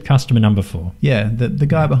him Soup Customer Number 4. Yeah. The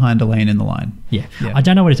guy behind Elaine in the line. Yeah. Yeah. I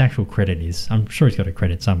don't know what his actual credit is. I'm sure he's got a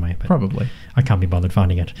credit somewhere, but Probably. I can't be bothered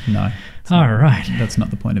finding it. No. All right. That's not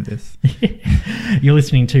the point of this. You're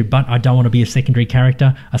listening to But I Don't Want to Be a Secondary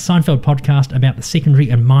Character, a Seinfeld podcast about the secondary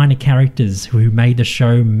and minor characters who made the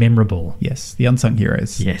show memorable. Yes, the unsung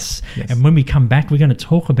heroes. Yes. And when we come back, we're going to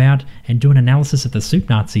talk about and do an analysis of the Soup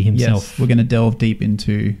Nazi himself. Yes, we're going to delve deep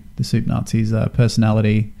into the Soup Nazi's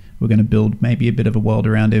personality. We're going to build maybe a bit of a world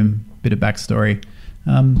around him, a bit of backstory.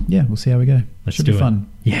 We'll see how we go. Let's Should do be it. fun.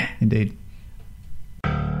 Yeah. Indeed.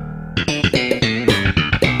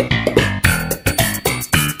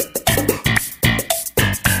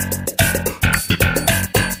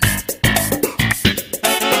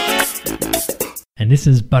 And this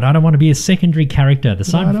is But I Don't Want to Be a Secondary Character. The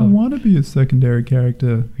I don't Seinfeld. want to be a secondary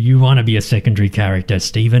character. You want to be a secondary character,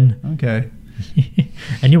 Stephen. Okay.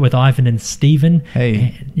 And you're with Ivan and Stephen.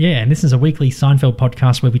 Hey. And this is a weekly Seinfeld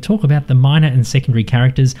podcast where we talk about the minor and secondary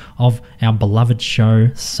characters of our beloved show,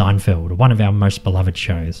 Seinfeld, one of our most beloved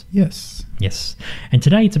shows. Yes. Yes. And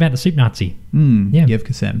today it's about the Soup Nazi. Yeah. Yev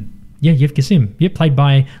Kassem. Yeah, Yev Kassem. Yeah, played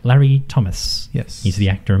by Larry Thomas. Yes. He's the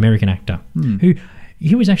actor, American actor, who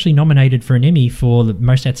he was actually nominated for an Emmy for the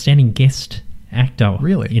most outstanding guest actor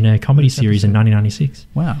Really? in a comedy this series in 1996.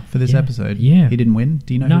 Wow, for this Yeah. episode. Yeah. He didn't win.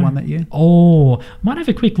 Do you know who won that year? Oh, might have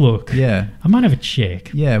a quick look. Yeah. I might have a check.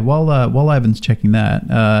 Yeah, while Ivan's checking that,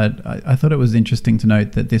 I thought it was interesting to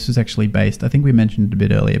note that this was actually based. I think we mentioned it a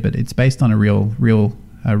bit earlier, but it's based on a real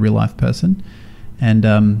life person. And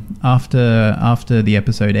after the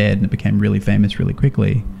episode aired and it became really famous really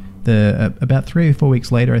quickly, about 3 or 4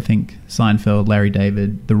 weeks later, I think Seinfeld, Larry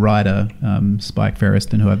David, the writer Spike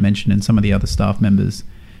Feresten, who I've mentioned, and some of the other staff members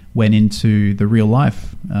went into the real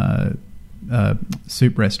life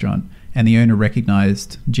soup restaurant, and the owner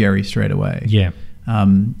recognized Jerry straight away. Yeah. I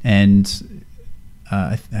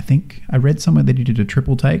think I read somewhere that he did a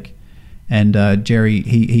triple take, and Jerry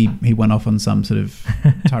he went off on some sort of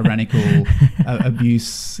tyrannical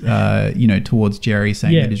abuse, towards Jerry,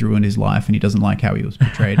 saying that he's ruined his life and he doesn't like how he was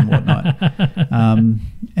portrayed and whatnot.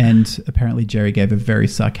 And apparently Jerry gave a very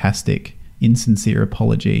sarcastic, insincere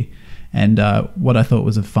apology. And what I thought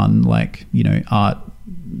was a fun, art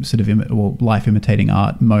sort of life imitating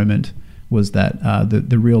art moment was that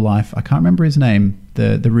the real life, I can't remember his name,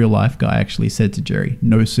 the real life guy actually said to Jerry,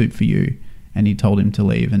 "No soup for you," and he told him to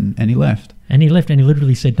leave, and he left. And he left, and he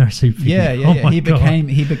literally said no soup for you. Yeah. my He God.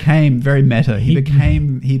 became very meta. He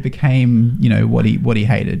became what he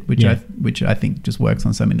hated, which I think just works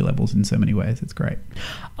on so many levels in so many ways. It's great.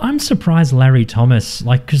 I'm surprised Larry Thomas,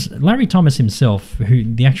 because Larry Thomas himself, who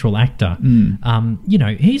the actual actor,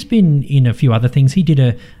 he's been in a few other things. He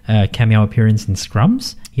did a cameo appearance in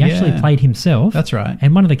Scrubs. He actually played himself. That's right.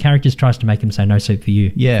 And one of the characters tries to make him say no soup for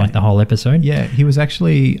you. Yeah. Like the whole episode. Yeah, he was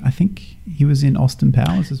actually, I think he was in Austin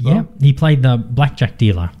Powers as well. Yeah, he played the blackjack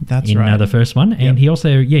dealer. That's in right. The first one, and he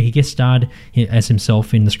also he guest starred as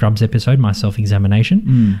himself in the Scrubs episode, My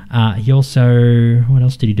Self-Examination. He also, what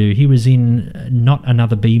else did he do? He was in Not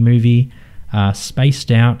Another B Movie, Spaced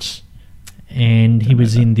Out, and he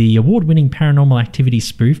was in the award-winning Paranormal Activity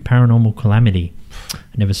spoof, Paranormal Calamity.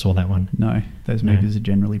 I never saw that one. No, those movies are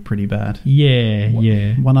generally pretty bad.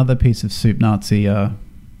 Yeah. One other piece of Soup Nazi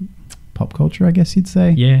pop culture, I guess you'd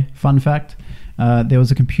say. Yeah. Fun fact, there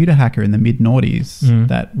was a computer hacker in the mid-noughties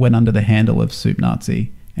that went under the handle of Soup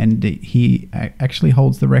Nazi, and he actually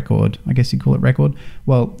holds the record. I guess you'd call it record.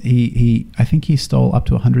 Well, I think he stole up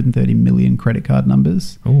to 130 million credit card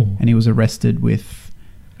numbers. Ooh. And he was arrested with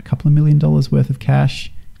a couple of $1 million worth of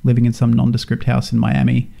cash, living in some nondescript house in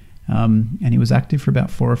Miami. And he was active for about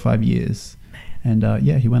 4 or 5 years. And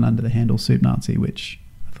he went under the handle Soup Nazi, which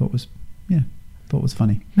I thought was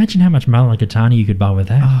funny. Imagine how much Mulligatawny you could buy with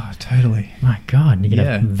that. Oh, totally. My God, you could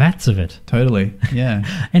have vats of it. Totally, yeah.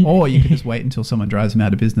 And- or you could just wait until someone drives him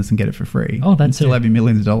out of business and get it for free. Oh, that's and still it. have your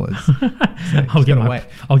millions of dollars. I'll get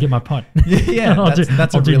my pot. Yeah,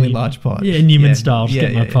 that's a really large pot. Yeah, Newman style. Just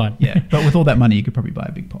get my pot. Yeah, but with all that money, you could probably buy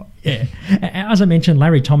a big pot. Yeah. As I mentioned,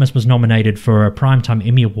 Larry Thomas was nominated for a Primetime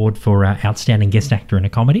Emmy Award for Outstanding Guest Actor in a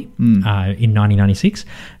Comedy in 1996.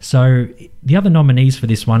 So the other nominees for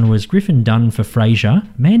this one was Griffin Dunn for Frasier,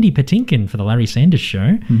 Mandy Patinkin for The Larry Sanders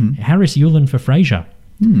Show, Harris Yulin for Frasier.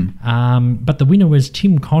 But the winner was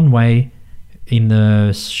Tim Conway in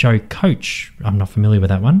the show Coach. I'm not familiar with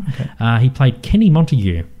that one. Okay. He played Kenny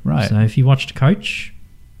Montague. Right. So if you watched Coach,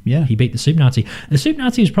 Yeah. He beat the Soup Nazi. The Soup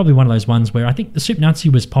Nazi is probably one of those ones where I think the Soup Nazi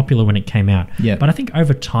was popular when it came out. Yeah. But I think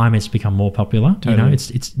over time it's become more popular. Totally. You know,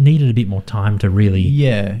 it's needed a bit more time to really,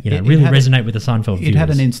 Yeah. really resonate with the Seinfeld viewers. It had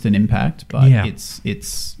an instant impact, but Yeah.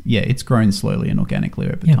 it's grown slowly and organically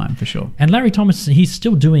over time for sure. And Larry Thomas, he's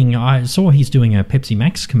still doing, I saw he's doing a Pepsi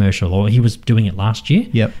Max commercial, or he was doing it last year.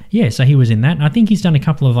 Yep. Yeah, so he was in that. And I think he's done a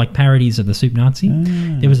couple of like parodies of the Soup Nazi.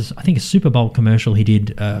 There was, I think, a Super Bowl commercial he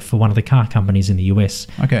did for one of the car companies in the US.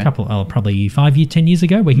 Okay. A couple, probably 10 years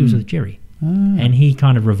ago, where he was with Jerry. And he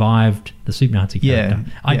kind of revived the Soup Nazi character.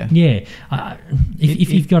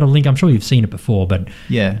 If you've got a link, I'm sure you've seen it before, but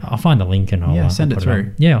Yeah. I'll find the link and I'll send it put through. up.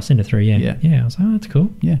 Yeah, I'll send it through. Yeah. I was like, oh, that's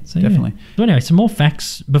cool. Yeah, definitely. So anyway, some more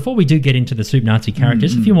facts before we do get into the Soup Nazi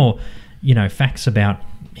characters. A few more, facts about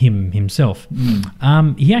himself.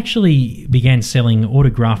 He actually began selling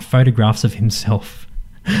autographed photographs of himself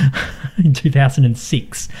in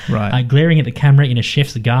 2006. Right. Glaring at the camera in a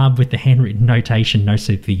chef's garb with the handwritten notation, "No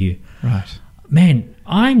soup for you." Right. Man,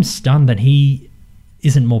 I'm stunned that he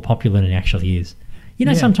isn't more popular than he actually is. You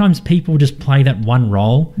know, Yeah. sometimes people just play that one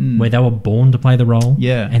role where they were born to play the role.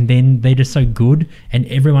 Yeah. And then they're just so good, and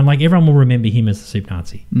everyone will remember him as the Soup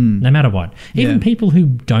Nazi, no matter what. Even Yeah. people who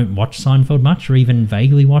don't watch Seinfeld much or even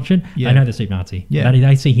vaguely watch it, Yeah. they know the Soup Nazi. Yeah.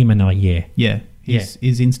 They see him and they're like, yeah. Yeah.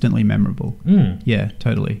 He's instantly memorable. Yeah,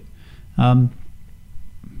 totally.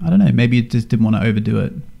 I don't know. Maybe you just didn't want to overdo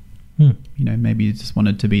it. You know, maybe you just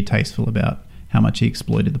wanted to be tasteful about how much he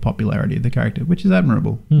exploited the popularity of the character, which is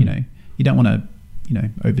admirable. You know, you don't want to,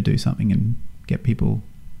 overdo something and get people,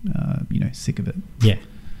 sick of it.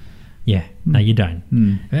 Yeah. No, you don't.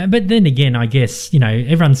 But then again, I guess,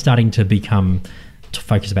 everyone's starting to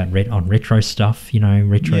focus about on retro stuff,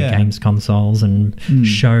 retro Yeah. games consoles and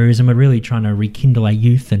shows, and we're really trying to rekindle our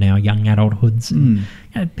youth and our young adulthoods. And,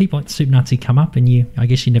 people like Soup Nazi come up, and I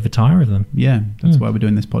guess you never tire of them. Yeah, that's why we're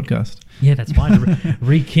doing this podcast. Yeah, that's why to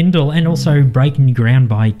rekindle and also break new ground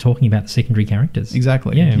by talking about the secondary characters.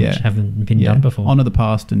 Exactly. Yeah, which haven't been done before. Honor the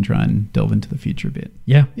past and try and delve into the future a bit.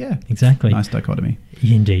 Yeah, Yeah. exactly. Nice dichotomy.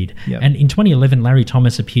 Indeed. Yep. And in 2011, Larry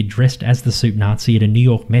Thomas appeared dressed as the Soup Nazi at a New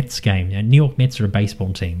York Mets game. And New York Mets are a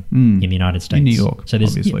baseball team in the United States. In New York, so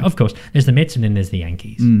there's, obviously. of course, there's the Mets and then there's the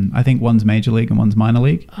Yankees. I think one's major league and one's minor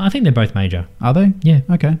league. I think they're both major. Are they? Yeah.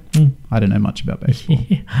 Okay. I don't know much about baseball.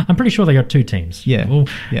 I'm pretty sure they got two teams. Yeah. Well,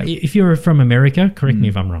 Yeah. if you're from America, correct me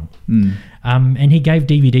if I'm wrong. And he gave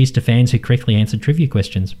DVDs to fans who correctly answered trivia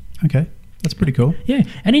questions. Okay. That's pretty cool. Yeah,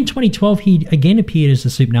 and in 2012, he again appeared as the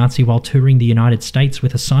Soup Nazi while touring the United States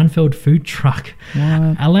with a Seinfeld food truck,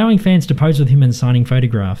 What? allowing fans to pose with him and signing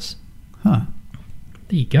photographs. Huh.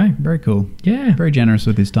 There you go. Very cool. Yeah. Very generous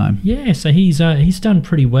with his time. Yeah, so he's done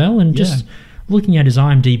pretty well, and just looking at his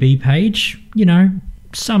IMDb page,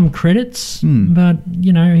 some credits, but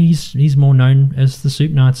he's more known as the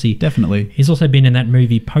Soup Nazi. Definitely. He's also been in that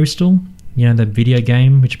movie Postal, the video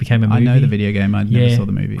game which became a movie. I know the video game. I never saw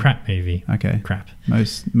the movie. Crap movie. Okay. Crap.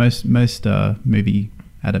 Most movie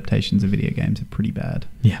adaptations of video games are pretty bad.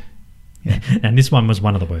 Yeah. Yeah. And this one was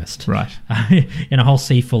one of the worst. Right. In a whole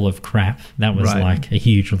sea full of crap, that was Right. like a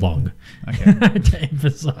huge log. Okay. To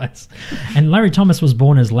emphasize. And Larry Thomas was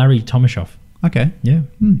born as Larry Tomashoff. Okay. Yeah.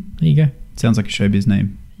 There you go. Sounds like a showbiz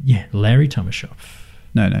name. Yeah, Larry Tomashoff.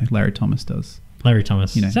 No, Larry Thomas does. Larry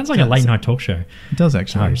Thomas. Sounds like a late night talk show It does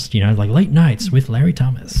actually. host, like late nights with Larry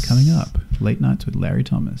Thomas. Coming up, Late Nights with Larry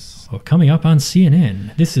Thomas. Or coming up on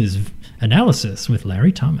CNN. This is Analysis with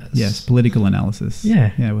Larry Thomas. Yes, political analysis.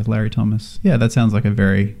 Yeah. Yeah, with Larry Thomas. Yeah, that sounds like a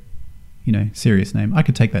very, serious name. I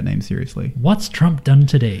could take that name seriously. What's Trump done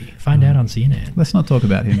today? Find out on CNN. Let's not talk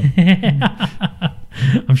about him.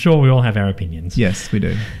 I'm sure we all have our opinions. Yes, we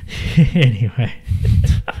do. Anyway.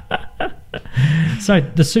 So,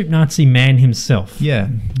 the Soup Nazi man himself. Yeah.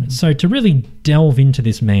 So, to really delve into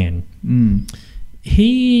this man,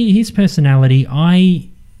 his personality,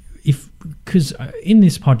 because in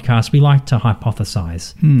this podcast we like to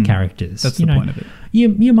hypothesize characters. That's the point of it.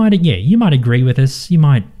 You might agree with us. You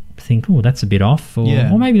might think, oh, that's a bit off,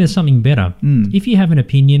 or maybe there's something better. If you have an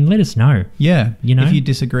opinion, let us know. Yeah. If you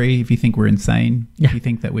disagree, if you think we're insane, if you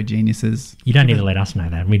think that we're geniuses. You don't need to let us know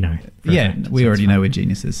that. We know. Yeah, we already know we're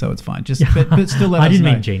geniuses, so it's fine. Just but still let us know. I didn't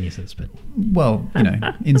mean geniuses, but... Well,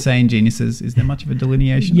 insane geniuses. Is there much of a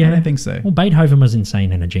delineation? I don't think so. Well, Beethoven was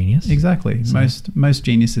insane and a genius. Exactly. So. Most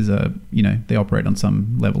geniuses are, they operate on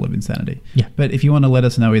some level of insanity. Yeah. But if you want to let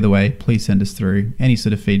us know either way, please send us through any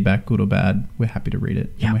sort of feedback, good or bad. We're happy to read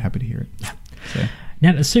it. And we're happy to hear it. Yeah. So.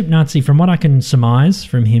 Now, the Soup Nazi, from what I can surmise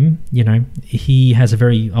from him, he has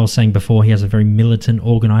I was saying before, he has a very militant,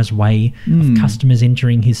 organised way of customers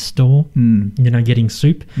entering his store, getting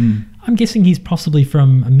soup. I'm guessing he's possibly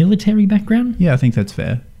from a military background. Yeah, I think that's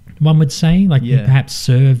fair. one would say. Like he Yeah. perhaps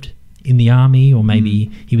served in the army, or maybe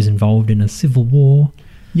he was involved in a civil war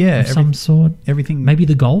Yeah, of some sort. everything. Maybe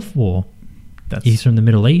the Gulf War. That's He's from the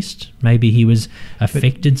Middle East. Maybe he was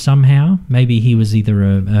affected somehow. Maybe he was either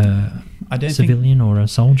a I don't think. civilian or a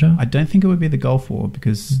soldier. I don't think it would be the Gulf War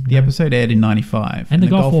because the episode aired in '95, And the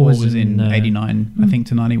Gulf War was in in, '89, I think,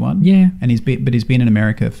 to '91. Yeah. and he's been in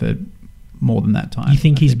America for more than that time. You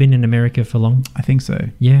think I he's been in America for long? I think so.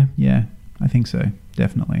 Yeah. Yeah, I think so.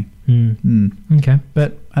 Definitely. Mm. Mm. Okay.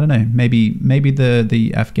 But I don't know. Maybe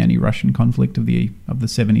the Afghani-Russian conflict of the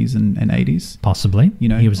 '70s and '80s. Possibly. You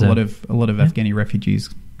know, he was a lot of yeah. Afghani refugees,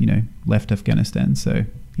 left Afghanistan. So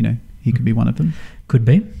he could be one of them. Could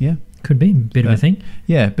be. Yeah. Could be. Bit of a But- thing.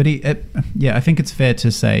 Yeah, but I think it's fair to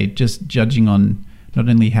say, just judging on not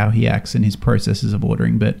only how he acts and his processes of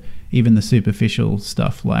ordering, but even the superficial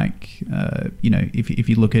stuff, like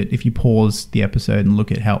if you pause the episode and look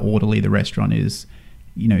at how orderly the restaurant is,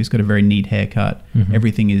 he's got a very neat haircut. Mhm.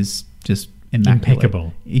 Everything is just immaculate.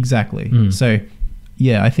 Impeccable. Exactly. Mm. So,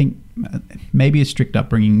 yeah, I think maybe a strict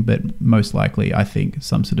upbringing, but most likely, I think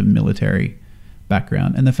some sort of military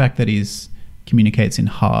background, and the fact that he communicates in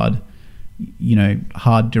hard,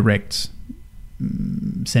 direct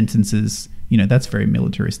sentences, that's very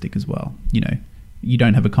militaristic as well. You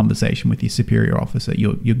don't have a conversation with your superior officer.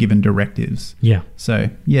 You're given directives. Yeah. So,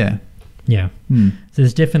 yeah. Yeah. Mm. So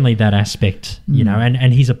there's definitely that aspect, Mm.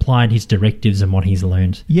 and he's applied his directives and what he's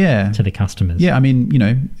learned Yeah. to the customers. Yeah, I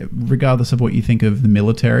mean, regardless of what you think of the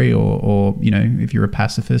military or if you're a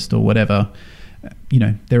pacifist or whatever,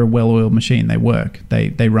 they're a well-oiled machine. They work.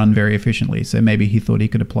 They run very efficiently. So maybe he thought he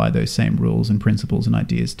could apply those same rules and principles and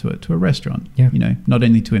ideas to a restaurant. Yeah. Not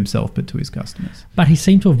only to himself but to his customers. But he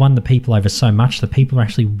seemed to have won the people over so much that people are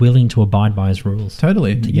actually willing to abide by his rules.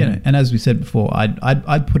 Totally. To Yeah. get it. And as we said before,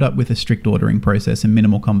 I'd put up with a strict ordering process and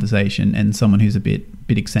minimal conversation, and someone who's a bit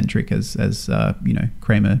eccentric, as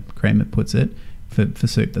Kramer puts it, for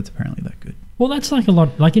soup that's apparently that good. Well, that's like a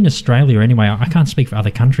lot, like in Australia anyway. I can't speak for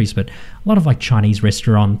other countries, but a lot of like Chinese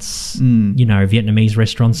restaurants, Vietnamese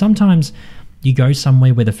restaurants. Sometimes you go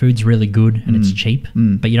somewhere where the food's really good and it's cheap,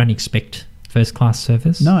 but you don't expect first class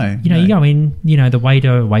service. No, You go in, the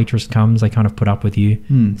waiter or waitress comes, they kind of put up with you,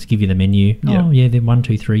 just give you the menu. Yeah. Oh, yeah, they're 1,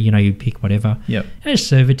 2, 3, you pick whatever. Yep. And they just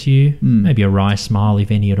serve it to you. Maybe a rye smile,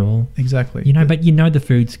 if any at all. Exactly. But the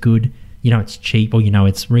food's good. It's cheap, or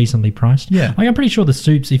it's reasonably priced. Yeah. Like I'm pretty sure the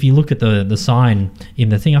soups, if you look at the sign in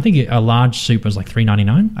the thing, I think a large soup was like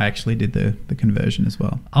 $3.99. I actually did the conversion as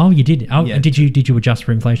well. Oh, you did. Oh, Yeah. did you adjust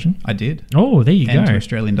for inflation? I did. Oh, there you And to go.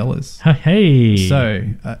 Australian dollars. Hey. So,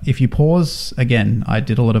 if you pause, again, I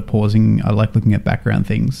did a lot of pausing. I like looking at background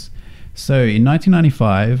things. So, in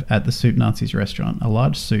 1995, at the Soup Nazis restaurant, a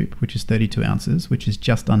large soup, which is 32 ounces, which is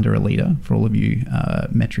just under a litre for all of you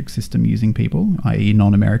metric system using people, i.e.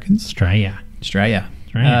 non-Americans. Australia. Australia.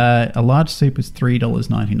 A large soup was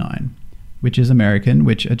 $3.99, which is American,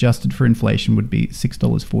 which adjusted for inflation would be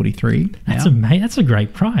 $6.43. That's now. that's a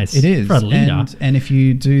great price. It is, for a litre. and if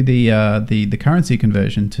you do the currency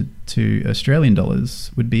conversion to Australian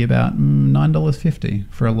dollars, would be about $9.50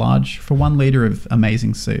 for 1 litre of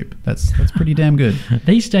amazing soup. That's pretty damn good.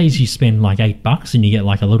 These days you spend like $8 and you get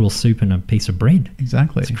like a little soup and a piece of bread.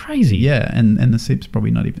 Exactly, It's crazy. Yeah, and the soup's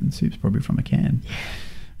probably not even soup's probably from a can.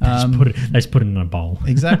 They just put it in a bowl.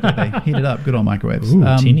 Exactly, they heat it up. Good old microwaves. Ooh,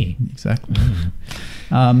 tinny. Exactly.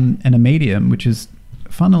 And a medium, which is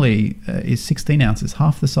funnily is 16 ounces,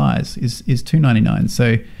 half the size, is $2.99.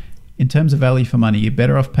 So, in terms of value for money, you're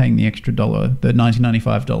better off paying the extra $1, the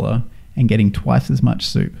 $19.95, and getting twice as much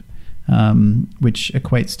soup, which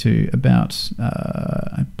equates to about,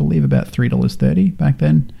 I believe, about $3.30 back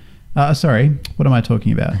then. Sorry, what am I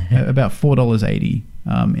talking about? About $4.80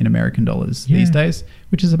 in American dollars these days,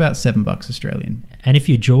 which is about $7 Australian. And if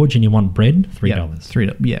you're George and you want bread, $3. Yeah,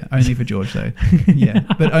 $3. Yeah, only for George though. Yeah,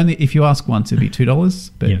 but only if you ask once, it'd be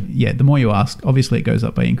 $2. But yeah, the more you ask, obviously it goes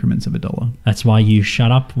up by increments of $1. That's why you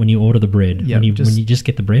shut up when you order the bread. Yeah, when you just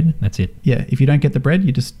get the bread, that's it. Yeah, if you don't get the bread,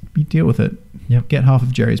 you deal with it. Yep. Get half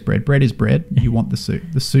of Jerry's bread. Bread is bread. You want the soup.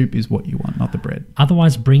 The soup is what you want, not the bread.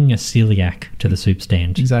 Otherwise, bring a celiac to the soup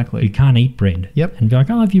stand. Exactly. You can't eat bread. Yep. And be like,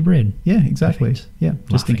 I'll have your bread. Yeah, exactly. Perfect. Yeah,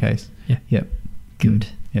 just in Laughing. case. Yeah. Yep. Good.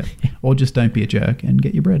 Yep. Or just don't be a jerk and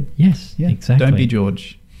get your bread. Yes, Yeah, exactly. Don't be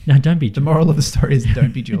George. No, don't be The moral of the story is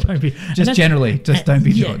don't be George. Don't be- and Just that's- generally, just don't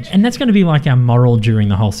be George. And that's going to be like our moral during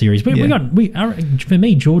the whole series. For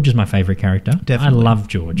me, George is my favourite character. Definitely. I love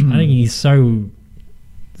George. I think he's so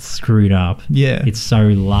screwed up. Yeah. It's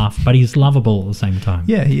so but he's lovable at the same time.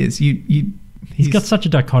 Yeah, he is. He He's got such a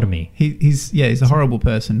dichotomy. He's a horrible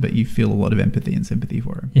person, but you feel a lot of empathy and sympathy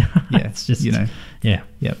for him. Yeah, Yeah, it's just you know. Yeah,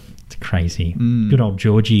 Yep. it's crazy. Good old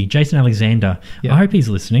Georgie, Jason Alexander. Yeah. I hope he's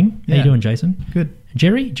listening. How you Yeah. doing, Jason? Good.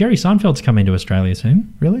 Jerry Seinfeld's coming to Australia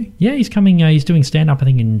soon. Really? Yeah, he's coming. He's doing stand up. I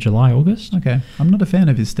think in July, August. Okay. I'm not a fan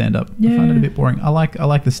of his stand up. I find Yeah. it a bit boring. I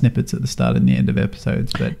like the snippets at the start and the end of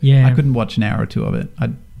episodes, but Yeah. I couldn't watch an hour or two of it.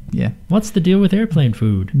 Yeah. What's the deal with airplane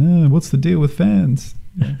food? No, what's the deal with fans?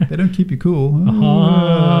 They don't keep you cool.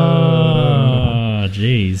 Oh,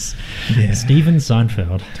 jeez. Yeah. Steven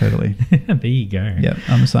Seinfeld. Totally. There you go. Yep.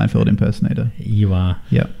 I'm a Seinfeld impersonator. You are.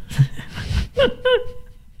 Yep.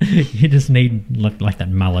 You just need like that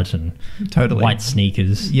mullet and Totally. white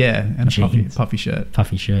sneakers, Yeah, and a Jeans. puffy shirt.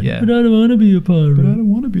 puffy shirt. Yeah. But I don't want to be a pirate. But I don't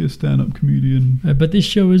want to be a stand-up comedian. But this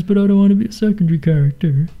show is, but I don't want to be a secondary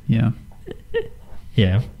character. Yeah.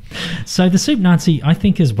 Yeah. So the Soup Nazi, I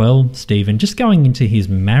think as well, Stephen, just going into his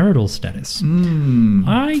marital status,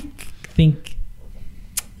 I think,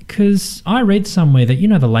 because I read somewhere that,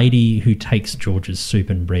 the lady who takes George's soup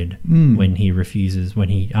and bread when he refuses, when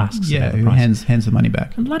he asks Yeah, about the who price. hands the money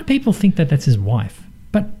back. A lot of people think that that's his wife,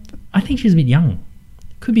 but I think she's a bit young.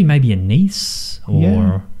 Could be maybe a niece or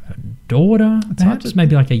Yeah. a daughter, It's hard perhaps. to-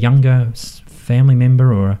 Maybe like a younger family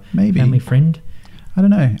member or a Maybe. family friend. I don't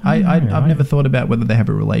know. I've right? never thought about whether they have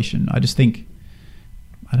a relation. I just think,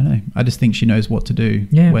 I don't know. I just think she knows what to do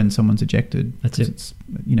Yeah. when someone's ejected. That's 'Cause it. It's,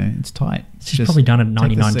 it's tight. She's Just probably done it take the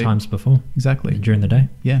 99 seat. times before Exactly. during the day.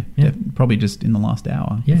 Yeah. Yeah. Probably just in the last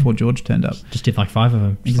hour Yeah. before George turned up. Just did like 5 of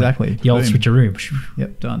them. Just like Exactly. the old Boom. switcheroo.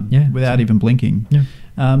 Yep, done. Yeah. Without even blinking. Yeah.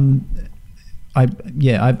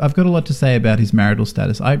 I've got a lot to say about his marital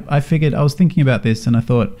status. I figured, I was thinking about this and I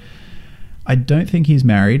thought, I don't think he's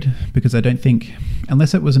married because I don't think,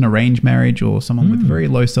 unless it was an arranged marriage or someone with very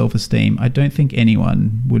low self-esteem, I don't think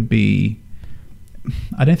anyone would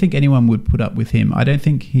put up with him. I don't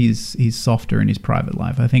think he's softer in his private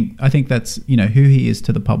life. I think that's, who he is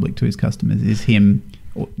to the public, to his customers, is him.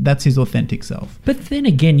 That's his authentic self. But then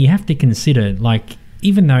again, you have to consider, like,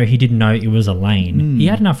 even though he didn't know it was Elaine, he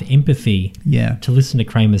had enough empathy Yeah. to listen to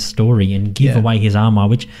Kramer's story and give Yeah. away his armor,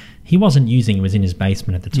 which he wasn't using. It was in his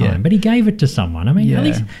basement at the time. Yeah. But he gave it to someone. I mean, Yeah. at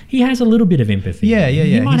least he has a little bit of empathy. Yeah.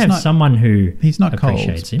 He might He's have not- someone who he's not cold,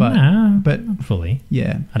 appreciates him. but- No, but- not fully.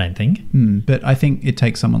 Yeah. I don't think. But I think it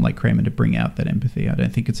takes someone like Kramer to bring out that empathy. I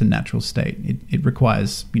don't think it's a natural state. It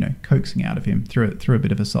requires, coaxing out of him through a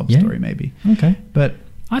bit of a sob Yeah. story, maybe. Okay. But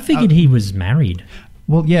I figured he was married.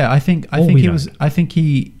 well, yeah, I think Or he we was. I think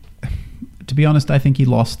he, to be honest, I think he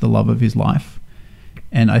lost the love of his life,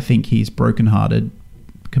 and I think he's brokenhearted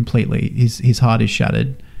completely. His heart is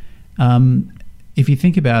shattered. If you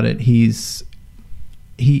think about it, he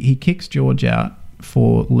kicks George out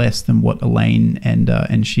for less than what Elaine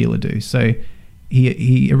and Sheila do. So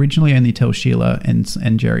he originally only tells Sheila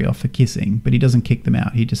and Jerry off for kissing, but he doesn't kick them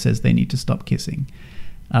out. He just says they need to stop kissing.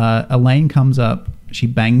 Elaine comes up. She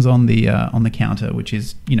bangs on the counter, which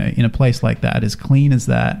is, in a place like that, as clean as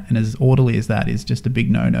that and as orderly as that, is just a big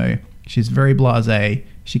no-no. She's very blasé.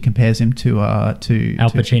 She compares him to Al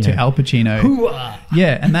Pacino. To Al Pacino.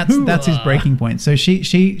 Yeah, and that's his breaking point. So she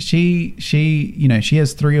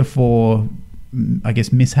has 3 or 4, I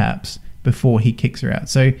guess, mishaps before he kicks her out.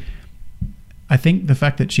 So I think the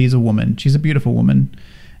fact that she's a woman, she's a beautiful woman,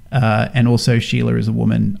 and also Sheila is a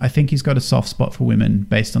woman, I think he's got a soft spot for women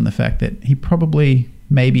based on the fact that he probably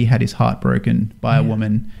maybe had his heart broken by a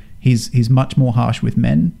woman. He's much more harsh with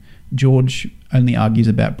men. George only argues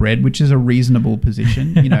about bread, which is a reasonable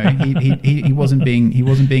position. He wasn't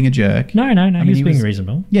being a jerk. No, I mean, he was being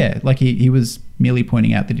reasonable. Yeah, like he was merely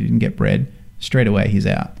pointing out that he didn't get bread. Straight away, he's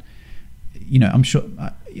out. I'm sure.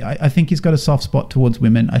 I think he's got a soft spot towards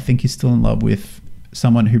women. I think he's still in love with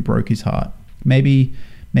someone who broke his heart. Maybe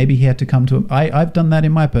he had to come to. I've done that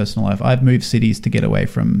in my personal life. I've moved cities to get away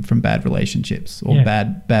from bad relationships or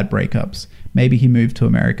bad breakups. Maybe he moved to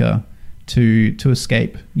America to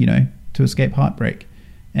escape. To escape heartbreak.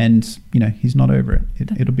 And, he's not over it.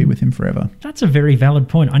 It'll be with him forever. That's a very valid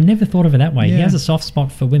point. I never thought of it that way. He Yeah. has a soft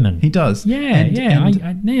spot for women. He does. Yeah,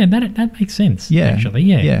 that makes sense. Yeah, actually,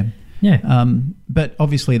 yeah. But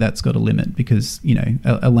obviously that's got a limit because,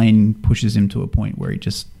 Elaine pushes him to a point where he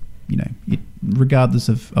just, regardless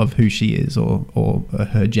of who she is or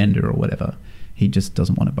her gender or whatever, he just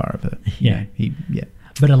doesn't want a bar of her. Yeah. Yeah.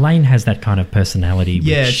 But Elaine has that kind of personality.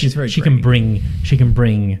 Yeah, which she's very She can bring,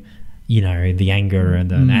 the anger and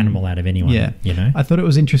the animal out of anyone. Yeah. I I thought it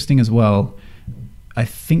was interesting as well. I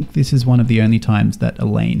think this is one of the only times that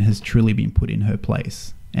Elaine has truly been put in her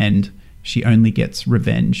place, and she only gets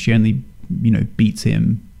revenge. She only, beats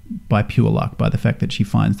him, by pure luck, by the fact that she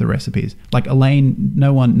finds the recipes. Like Elaine,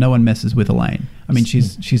 no one messes with Elaine. I mean,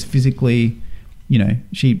 she's physically, you know,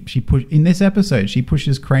 she push in this episode. She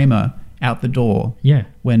pushes Kramer out the door. Yeah.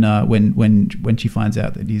 When she finds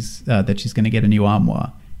out that she's going to get a new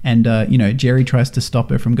armoire. And you know, Jerry tries to stop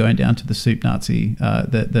her from going down to the Soup Nazi,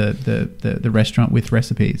 the restaurant with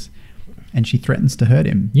recipes, and she threatens to hurt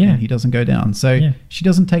him. Yeah, and he doesn't go down. So she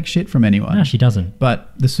doesn't take shit from anyone. No, she doesn't.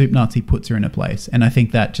 But the Soup Nazi puts her in a place, and I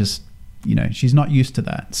think that just, you know, she's not used to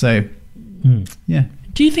that. So yeah.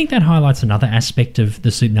 Do you think that highlights another aspect of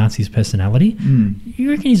the Soup Nazi's personality? You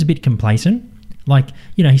reckon he's a bit complacent? Like,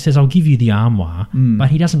 you know, he says, I'll give you the armoire, but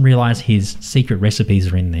he doesn't realise his secret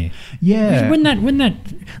recipes are in there. Yeah. When that,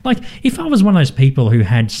 like, if I was one of those people who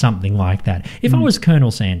had something like that, if I was Colonel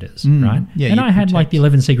Sanders, right, Yeah, and you'd I had, like, the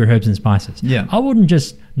 11 secret herbs and spices, Yeah. I wouldn't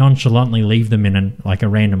just nonchalantly leave them in, a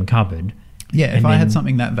random cupboard. Yeah, if And I then- had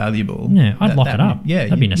something that valuable... Yeah, I'd lock it up. Yeah.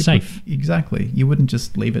 That'd be in a you safe. Exactly. You wouldn't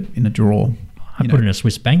just leave it in a drawer. I'd put it in a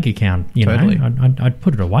Swiss bank account, you Totally. know. I'd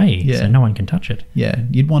put it away Yeah. so no one can touch it. Yeah,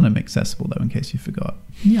 you'd want them accessible, though, in case you forgot.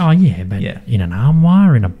 Oh, yeah, but Yeah. in an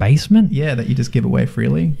armoire, in a basement? Yeah, that you just give away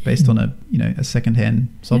freely based on a secondhand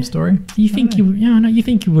sob story. You think you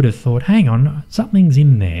think you would have thought, hang on, something's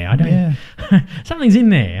in there. I don't. Yeah. Something's in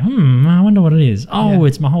there. I wonder what it is. Oh, Yeah.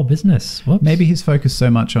 it's my whole business. Whoops. Maybe he's focused so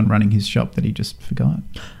much on running his shop that he just forgot.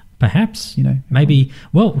 Perhaps. You know, Maybe.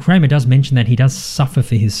 Well, Kramer does mention that he does suffer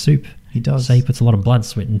for his soup. He does. So he puts a lot of blood,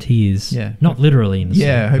 sweat, and tears. Yeah. Not literally in the soup.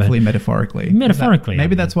 Yeah, but- hopefully metaphorically. Metaphorically, Maybe I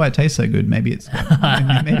mean. that's why it tastes so good. Maybe it's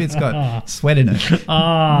got sweat in it.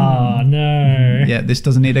 Oh, no. Yeah, this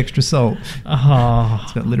doesn't need extra salt. Oh,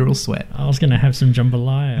 It's got literal sweat. I was going to have some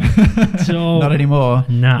jambalaya. So, Not anymore.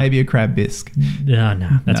 Nah. Maybe a crab bisque.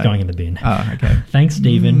 No, that's No. going in the bin. Oh, okay. Thanks,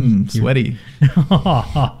 Stephen. Sweaty.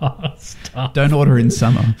 Stop. Don't order in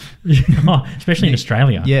summer. Especially in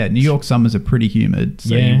Australia. Yeah, New York summers are pretty humid,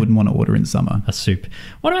 so Yeah. you wouldn't want to order in summer. A soup.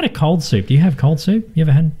 What about a cold soup? Do you have cold soup? You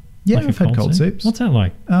ever had? Yeah, a I've had cold soups. What's that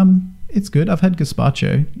like? It's good. I've had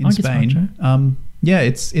gazpacho in Oh, Spain. Yeah,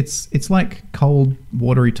 it's like cold,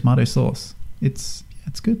 watery tomato sauce. It's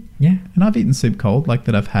good. Yeah. And I've eaten soup cold, like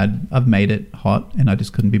that. I've made it hot, and I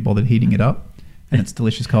just couldn't be bothered heating it up, and it's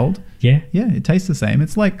delicious cold. Yeah. Yeah, it tastes the same.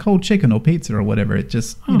 It's like cold chicken or pizza or whatever. It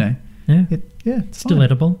just Oh, yeah. it's Still fine.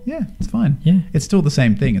 edible. Yeah, it's fine. Yeah. It's still the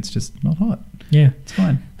same thing. It's just not hot. Yeah. It's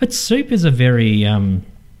fine. But soup is a very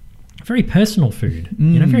personal food.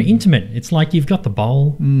 You know, very intimate. It's like you've got the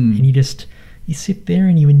bowl and you sit there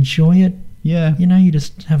and you enjoy it. Yeah. You know, you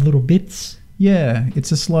just have little bits. Yeah,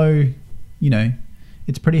 it's a slow,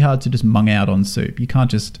 it's pretty hard to just mung out on soup. You can't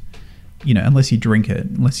just, unless you drink it,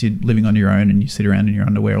 unless you're living on your own and you sit around in your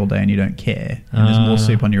underwear all day and you don't care. And there's more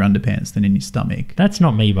soup on your underpants than in your stomach. That's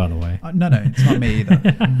not me, by the way. No, it's not me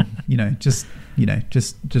either.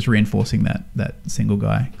 Just reinforcing that single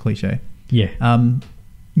guy cliche. Yeah.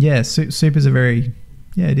 Soup is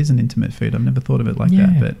it is an intimate food. I've never thought of it like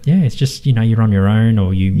that, but it's just, you're on your own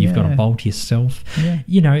or you've got a Yeah. bowl to yourself.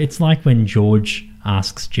 Yeah. It's like when George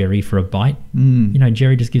asks Jerry for a bite.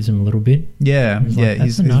 Jerry just gives him a little bit. yeah, He's like, "That's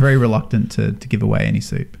he's enough." very reluctant to give away any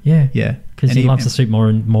soup. Yeah. Yeah, Because And he loves the soup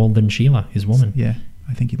more than Sheila, his woman. Yeah,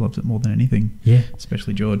 I think he loves it more than anything. Yeah.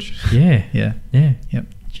 Especially George. Yeah. Yeah. Yeah. Yep.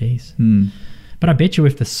 Jeez. Hmm. But I bet you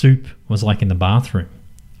if the soup was like in the bathroom,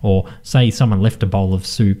 or say someone left a bowl of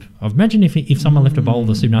soup. Imagine if someone left a bowl of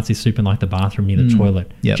the Soup Nazi soup in like the bathroom near the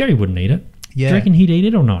toilet. Yep. Jerry wouldn't eat it. Yeah. Do you reckon he'd eat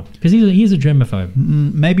it or not? Because he's a germaphobe.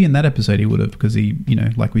 Maybe in that episode he would have, because he,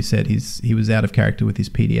 like we said, he was out of character with his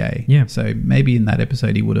PDA. Yeah. So maybe in that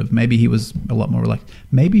episode he would have. Maybe he was a lot more relaxed.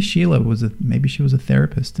 Maybe she was a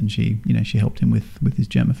therapist and she helped him with his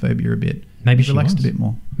germophobia a bit. Maybe He she relaxed was. a bit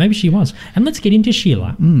more. Maybe she was. And let's get into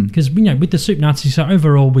Sheila. Because, with the Soup Nazi, so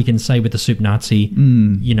overall we can say with the Soup Nazi,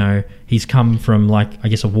 he's come from, like, I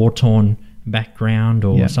guess, a war-torn background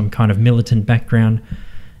or Yeah. some kind of militant background.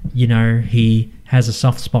 He has a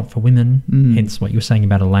soft spot for women, hence what you were saying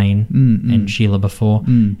about Elaine and Sheila before.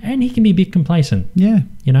 And he can be a bit complacent. Yeah.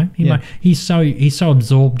 He's so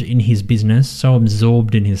absorbed in his business, so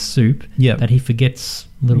absorbed in his soup Yeah. that he forgets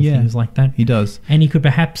little Yeah. things like that. He does. And he could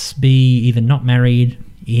perhaps be either not married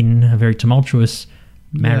in a very tumultuous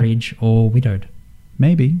marriage or widowed.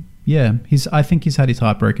 Maybe. Yeah. I think he's had his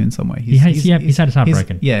heart broken in some way. He's had his heart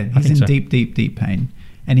broken. Yeah. I He's think in so. deep, deep, deep pain.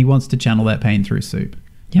 And he wants to channel that pain through soup.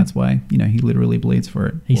 Yep. That's why, he literally bleeds for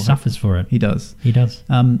it. He Or- suffers for it. He does. He does.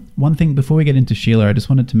 One thing before we get into Sheila, I just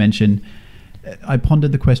wanted to mention, I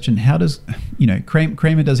pondered the question: how does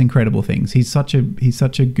Kramer does incredible things? He's such a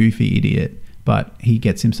goofy idiot, but he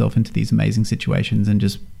gets himself into these amazing situations and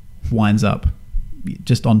just winds up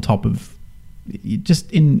just on top of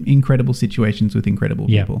just in incredible situations with incredible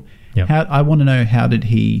Yeah. people. Yeah. I want to know how did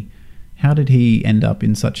he end up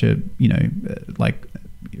in such a like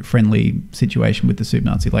friendly situation with the Soup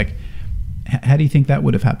Nazi? Like, how do you think that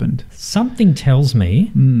would have happened? Something tells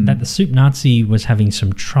me that the Soup Nazi was having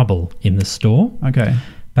some trouble in the store. Okay.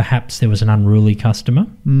 Perhaps there was an unruly customer.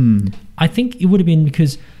 I think it would have been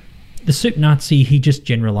because the Soup Nazi, he just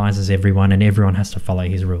generalizes everyone and everyone has to follow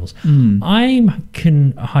his rules. I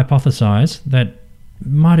can hypothesize that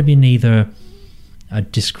might have been either a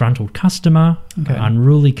disgruntled customer, Okay. an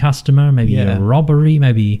unruly customer, maybe Yeah. a robbery,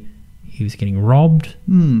 maybe he was getting robbed.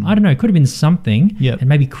 I don't know. It could have been something. Yep. And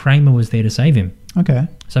maybe Kramer was there to save him. Okay.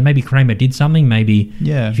 So maybe Kramer did something. Maybe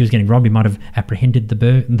Yeah. if he was getting robbed, he might have apprehended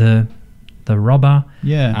the robber.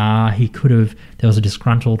 Yeah. He could have. There was a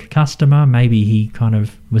disgruntled customer. Maybe he kind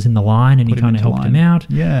of was in the line and Put he him kind of into helped line. him out.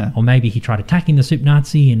 Yeah. Or maybe he tried attacking the Soup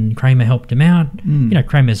Nazi and Kramer helped him out.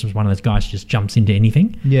 Kramer was one of those guys who just jumps into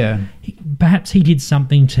anything. Yeah. Perhaps he did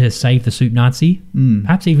something to save the Soup Nazi.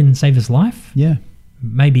 Perhaps even save his life. Yeah.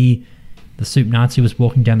 Maybe the Soup Nazi was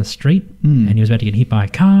walking down the street and he was about to get hit by a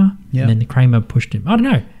car. Yeah. And then the Kramer pushed him. I don't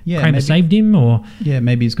know. Yeah, Kramer maybe- saved him or... Yeah,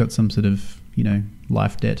 maybe he's got some sort of,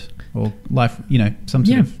 life debt or some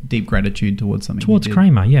sort of deep gratitude towards something. Towards he did.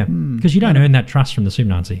 Kramer, yeah. Because you don't earn that trust from the Soup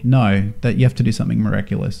Nazi. No, that you have to do something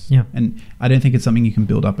miraculous. Yeah. And I don't think it's something you can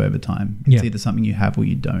build up over time. It's Yeah. either something you have or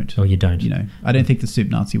you don't. Or you don't. I don't think the Soup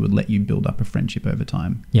Nazi would let you build up a friendship over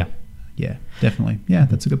time. Yeah. Yeah, definitely. Yeah,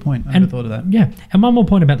 that's a good point. I never thought of that. Yeah. And one more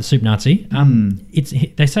point about the Soup Nazi.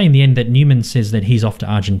 They say in the end that Newman says that he's off to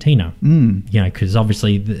Argentina. Because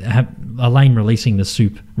obviously Elaine releasing the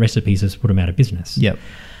soup recipes has put him out of business. Yep.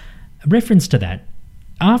 A reference to that,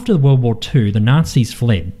 after World War II, the Nazis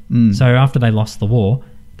fled. So after they lost the war,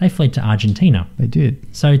 they fled to Argentina. They did.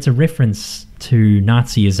 So it's a reference to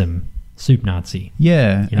Nazism, Soup Nazi.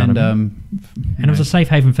 Yeah, You know what I and And it was a safe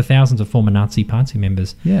haven for thousands of former Nazi party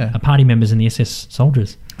members. Yeah. Party members and the SS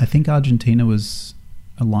soldiers. I think Argentina was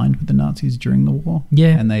aligned with the Nazis during the war.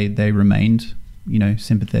 Yeah. And they remained,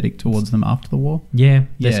 sympathetic towards them after the war. Yeah.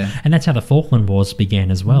 Yeah. And that's how the Falkland Wars began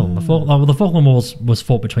as well. The Falkland Wars was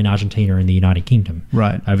fought between Argentina and the United Kingdom.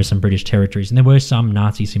 Right. Over some British territories. And there were some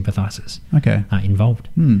Nazi sympathisers Okay. involved.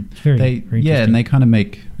 It's very, very interesting. and they kind of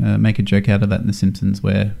make a joke out of that in The Simpsons,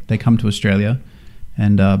 where they come to Australia,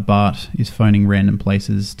 and Bart is phoning random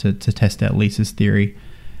places to test out Lisa's theory,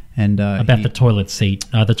 and About the toilet seat,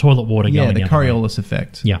 the toilet water going the the other way. Coriolis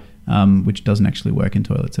effect, Yeah. which doesn't actually work in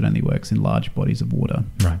toilets; it only works in large bodies of water.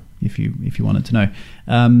 Right. If you wanted to know,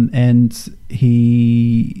 and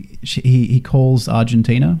he calls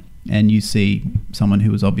Argentina, and you see someone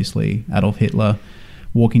who was obviously Adolf Hitler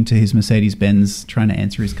walking to his Mercedes-Benz, trying to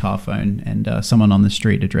answer his car phone, and someone on the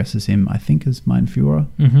street addresses him, I think, as Mein Führer.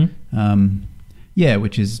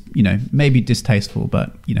 Which is maybe distasteful,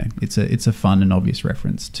 but it's a fun and obvious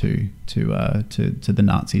reference to the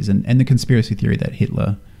Nazis and the conspiracy theory that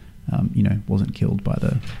Hitler wasn't killed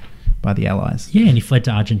by the Allies. Yeah, and he fled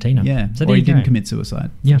to Argentina. Yeah, So or there he you go. didn't commit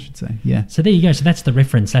suicide. Yeah. I should say. Yeah. So there you go. So that's the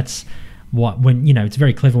reference. That's what it's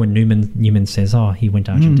very clever when Newman says, "Oh, he went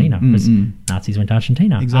to Argentina," because Nazis went to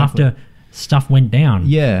Argentina Exactly. after stuff went down.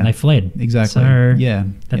 Yeah. and they fled. Exactly. So Yeah.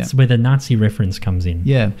 that's where the Nazi reference comes in.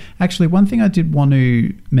 Yeah. Actually, one thing I did want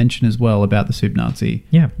to mention as well about the Soup Nazi.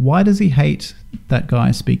 Yeah. Why does he hate that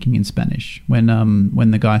guy speaking in Spanish when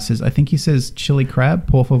the guy says, I think he says chili crab,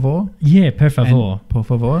 por favor? Yeah, per favor. And, por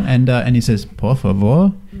favor. And he says, por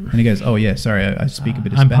favor? And he goes, oh, yeah, sorry, I speak a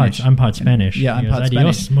bit of I'm Spanish. part Spanish. Yeah, I'm He goes, part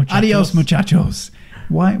 "Adios, Spanish. muchachos." Adios, muchachos.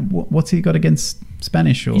 Why? What's he got against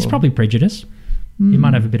Spanish? Or He's probably prejudiced. He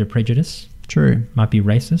might have a bit of prejudice. True. Might be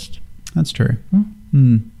racist. That's true.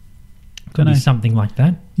 Could Dunno. be something like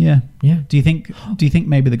that. Yeah. Yeah. Do you think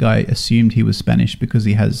maybe the guy assumed he was Spanish because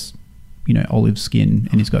he has, olive skin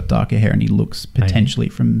and he's got darker hair and he looks potentially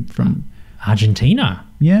from Argentina.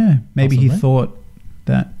 yeah, maybe he Possibly. thought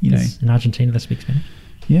that, It's in Argentina they speak Spanish.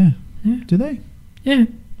 yeah. Yeah. Do they? Yeah.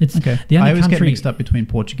 It's Okay. the only I always get country mixed up between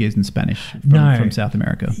Portuguese and Spanish No. from South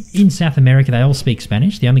America. in South America. They all speak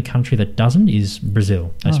Spanish. The only country that doesn't is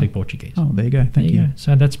Brazil. They speak Portuguese. Oh, there you go. there Thank you. go.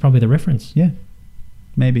 So that's probably the reference. Yeah.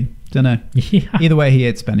 Maybe. Don't know. Yeah. Either way, he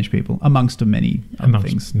hates Spanish people, amongst many other Amongst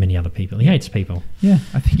things. many other people. He hates people. Yeah,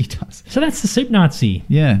 I think he does. So that's the Soup Nazi.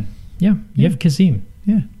 Yeah. Yeah. Yeah. Yev Kazim.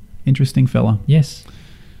 Yeah. Interesting fella. Yes.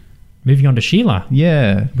 Moving on to Sheila,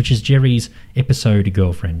 Yeah. which is Jerry's episode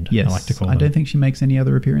girlfriend. Yes. I like to call I them. don't think she makes any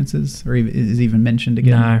other appearances or is even mentioned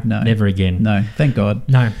again. No, never again. No. Thank God.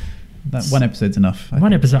 No. That one episode's enough.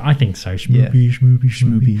 One episode, I think so. Yeah. Schmoopy, schmoopy,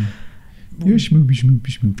 schmoopy. Schmoopy. You're schmoopy,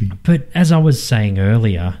 schmoopy, schmoopy. But as I was saying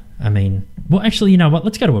earlier, I mean, well, actually, you know what?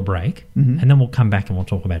 Let's go to a break, and then we'll come back and we'll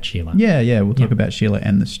talk about Sheila. Yeah. We'll talk about Sheila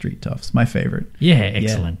and the Street Toughs. My favorite. Yeah,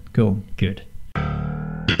 excellent. Yeah, cool. Good.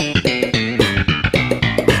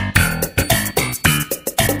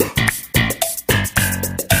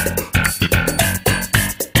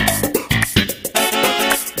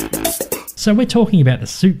 So we're talking about the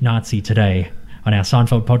Soup Nazi today on our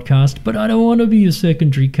Seinfeld podcast, but I don't want to be a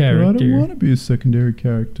secondary character. I don't want to be a secondary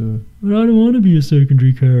character.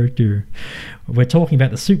 We're talking about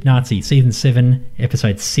the Soup Nazi, Season 7,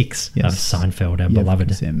 Episode 6 of Yes. Seinfeld, our Yeah,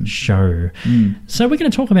 beloved Sim. show. So we're going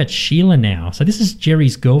to talk about Sheila now. So this is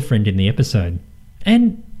Jerry's girlfriend in the episode.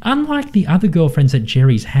 And unlike the other girlfriends that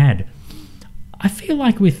Jerry's had, I feel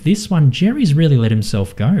like with this one, Jerry's really let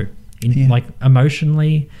himself go. Like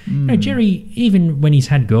emotionally. You know, Jerry, even when he's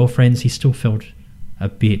had girlfriends, he still felt a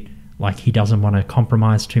bit like he doesn't want to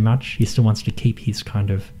compromise too much. He still wants to keep his kind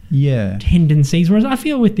of tendencies. Whereas I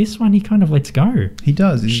feel with this one, he kind of lets go. He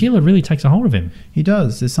does. Sheila really takes a hold of him. He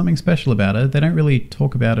does. There's something special about it. They don't really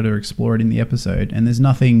talk about it or explore it in the episode, and there's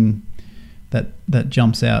nothing that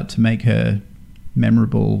jumps out to make her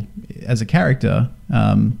memorable as a character.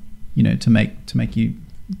 You know, to make you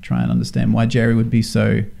try and understand why Jerry would be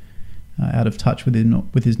so out of touch with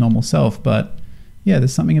his normal self. But yeah,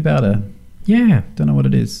 there's something about her. Yeah. Don't know what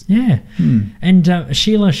it is. Yeah. And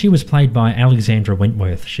Sheila, she was played by Alexandra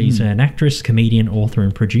Wentworth. She's an actress, comedian, author,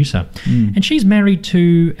 and producer. And she's married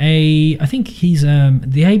to I think he's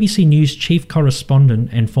the ABC News chief correspondent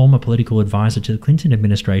and former political advisor to the Clinton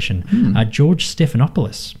administration, George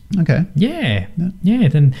Stephanopoulos. Okay. Yeah.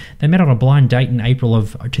 Then they met on a blind date in April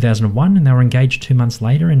of 2001, and they were engaged 2 months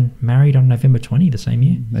later and married on November 20 the same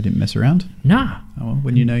year. They didn't mess around. Nah. Oh, well,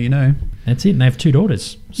 when you know, you know. That's it. And they have 2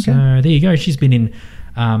 daughters. So Okay. there you go. She's been in...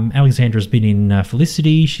 Alexandra's been in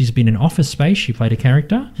Felicity. She's been in Office Space. She played a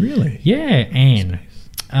character. Really? Yeah. Anne.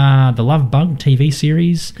 The Love Bug TV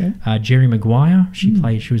series. Okay. Jerry Maguire. She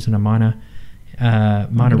was in a minor role.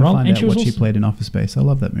 Find And out she was what she also, played in Office Space. I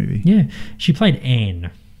love that movie. yeah. She played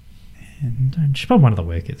Anne. And she played one of the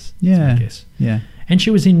workers. Yeah. I guess. Yeah. And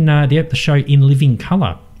she was in the show In Living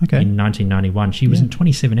Colour Okay. in 1991. She was Yeah. in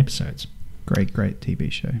 27 episodes. Great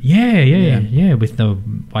TV show. Yeah, with the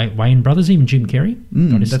Wayne brothers, even Jim Carrey.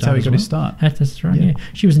 got his That's start how he as got well. his start. That's right, Yeah. yeah.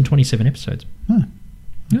 She was in 27 episodes. Huh.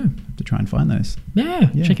 Yeah. Have to try and find those. Yeah,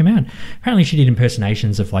 Yeah. check him out. Apparently she did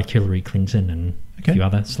impersonations of like Hillary Clinton and Okay. a few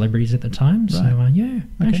other celebrities at the time. So, Right. no,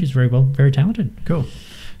 Okay. she's very talented. Cool.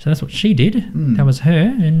 So that's what she did. That was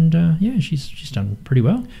her. And, she's done pretty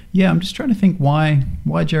well. Yeah, I'm just trying to think why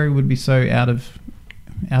Jerry would be so out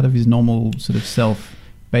of his normal sort of self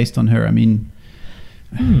based on her. I mean,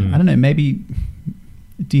 I don't know. Maybe.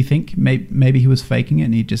 Do you think maybe he was faking it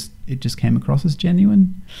and it just came across as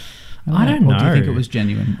genuine? I don't know. Or do you think it was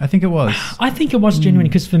genuine? I think it was. I think it was genuine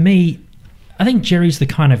because for me, I think Jerry's the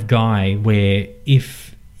kind of guy where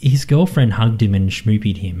if his girlfriend hugged him and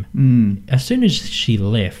schmoopied him, as soon as she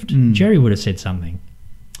left, Jerry would have said something.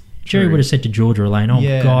 Jerry True. would have said to George or Elaine, "Oh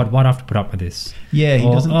Yeah. God, why'd I have to put up with this?" Yeah, he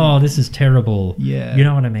or, doesn't. "Oh, this is terrible." Yeah. You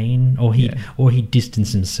know what I mean? Or Yeah. he'd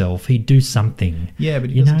distance himself. He'd do something. Yeah,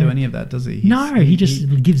 but he you doesn't know? do any of that, does he? No, he just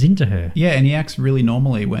gives in to her. Yeah, and he acts really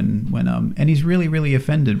normally when and he's really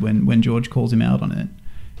offended when George calls him out on it,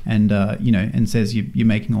 and and says you're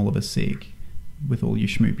making all of us sick with all your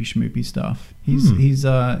schmoopy stuff. He's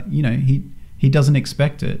he doesn't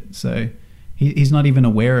expect it, so he's not even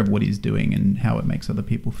aware of what he's doing and how it makes other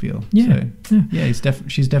people feel. Yeah, so,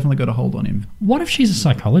 she's definitely got a hold on him. What if she's a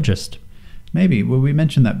psychologist? Maybe. Well, we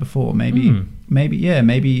mentioned that before. Maybe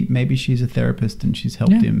she's a therapist and she's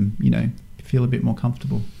helped him, feel a bit more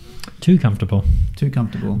comfortable. Too comfortable. Too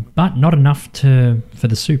comfortable. But not enough for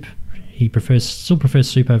the soup. He still prefers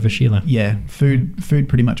soup over Sheila. Yeah, food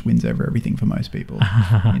pretty much wins over everything for most people.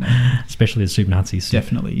 Especially the soup Nazis.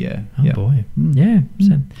 Definitely, yeah. Oh boy. Yeah.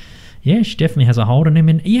 So, yeah, she definitely has a hold on him,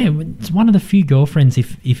 and it's one of the few girlfriends,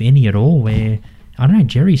 if any at all, where I don't know,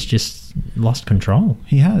 Jerry's just lost control.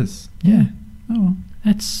 He has. Yeah. Oh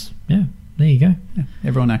well. There you go. Yeah.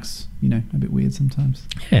 Everyone acts, a bit weird sometimes.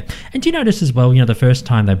 Yeah. And do you notice as well, the first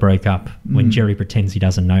time they broke up, when Jerry pretends he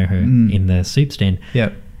doesn't know her in the soup stand.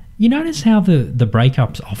 Yeah. You notice how the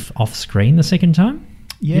breakup's off screen the second time?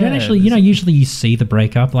 Yeah. You don't actually, usually you see the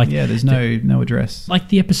breakup. Like, yeah, there's no address. Like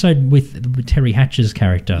the episode with Terry Hatcher's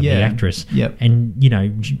character, the actress. Yep. And,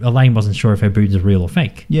 Elaine wasn't sure if her boobs are real or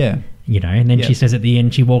fake. Yeah. And then she says at the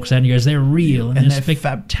end, she walks out and goes, "They're real and they're they're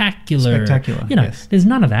spectacular." Spectacular, yes. There's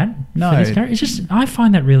none of that. No. For this character. It's just, I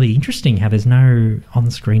find that really interesting how there's no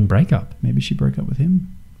on-screen breakup. Maybe she broke up with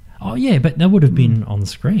him. Oh, yeah, but that would have been on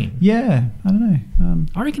screen. Yeah, I don't know.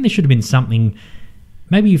 I reckon there should have been something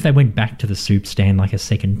Maybe if they went back to the soup stand like a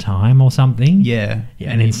second time or something. Yeah.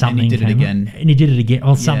 And then something he did it came again. up, and he did it again,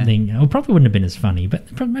 or something. It probably wouldn't have been as funny, but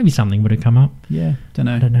maybe something would have come up. Yeah. Don't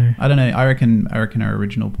know. I don't know. I reckon our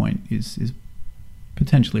original point is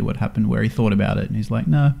potentially what happened, where he thought about it and he's like,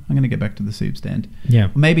 no, I'm going to get back to the soup stand. Yeah.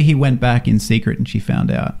 Or maybe he went back in secret and she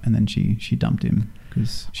found out, and then she dumped him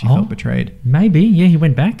because she felt betrayed. Maybe. Yeah, he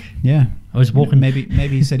went back. Yeah. I was walking. Maybe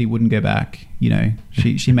he said he wouldn't go back. You know,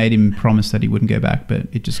 she made him promise that he wouldn't go back, but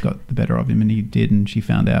it just got the better of him, and he did, and she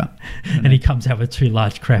found out. And he comes out with 2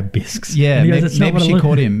 large crab bisques. Yeah, and he goes, maybe she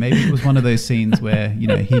caught him. Maybe it was one of those scenes where, you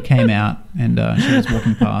know, he came out and she was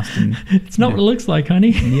walking past, and it's not what it looks like,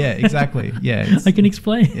 honey. Yeah, exactly. Yeah, I can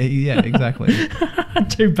explain. Yeah, exactly.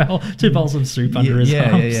 two bowls of soup under his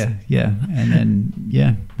arms. Yeah. And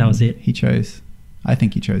then that was it. He chose. I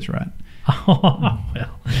think he chose right. Oh,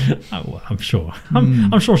 well, I'm sure.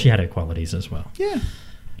 I'm sure she had her qualities as well. Yeah.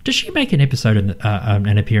 Does she make an episode,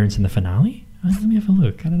 an appearance in the finale? Let me have a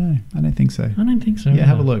look. I don't know. I don't think so. I don't think so. Yeah,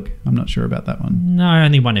 have a look. I'm not sure about that one. No,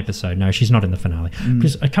 only one episode. No, she's not in the finale.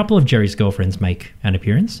 Because a couple of Jerry's girlfriends make an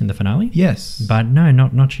appearance in the finale. Yes. But no,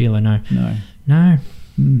 not Sheila, no. No. No.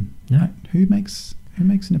 Who makes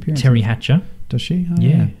an appearance? Terry Hatcher. Does she? Oh,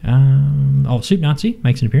 yeah. Soup Nazi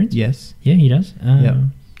makes an appearance. Yes. Yeah, he does. Yep.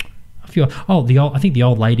 A few. I think the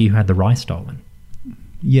old lady who had the rice stolen.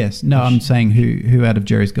 Yes. No, I'm saying who out of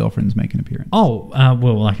Jerry's girlfriends make an appearance? Oh,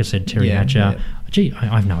 well, like I said, Terry Hatcher. Yeah. Gee, I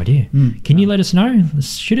have no idea. Can you let us know?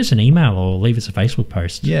 Shoot us an email or leave us a Facebook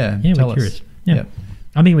post. Yeah, we're tell curious. us. Yeah. Yep.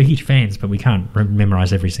 I mean, we're huge fans, but we can't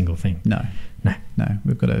memorize every single thing. No.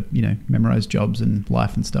 We've got to, memorize jobs and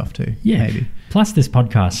life and stuff too. Yeah. Maybe. Plus this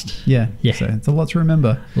podcast. Yeah. Yeah. So it's a lot to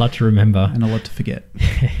remember. A lot to remember. And a lot to forget.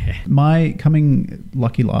 My coming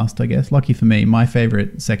lucky last, I guess, lucky for me, my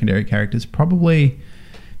favorite secondary characters, probably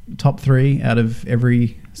top 3 out of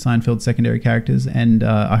every Seinfeld secondary characters. And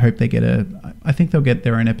I hope they I think they'll get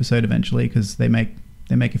their own episode eventually, because they make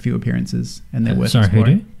a few appearances and they're worth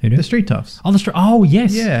exploring. Who do? The Street Toughs. Oh,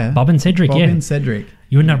 yes. Yeah. Bob and Cedric, Bob and Cedric.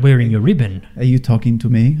 You're not wearing your ribbon. Are you talking to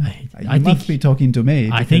me? I you must be talking to me.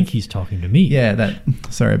 I think he's talking to me. Yeah,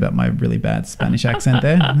 sorry about my really bad Spanish accent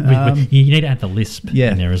there. You need to add the lisp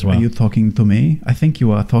in there as well. Are you talking to me? I think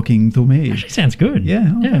you are talking to me. Actually sounds good.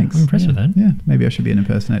 Yeah, thanks. I'm impressed with that. Yeah, maybe I should be an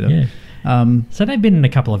impersonator. Yeah. So they've been in a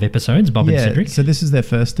couple of episodes, Bob and Cedric. So this is their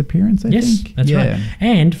first appearance, I think? Yes, that's right.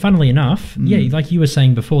 And funnily enough, like you were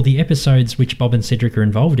saying before, the episodes which Bob and Cedric are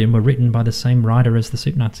involved in were written by the same writer as the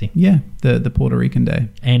Soup Nazi. Yeah, the Puerto Rican Day.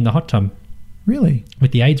 And the hot tub. Really?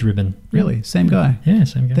 With the AIDS ribbon. Really? Same guy? Yeah,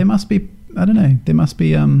 same guy. There must be, I don't know,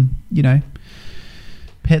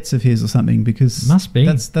 pets of his or something, because must be.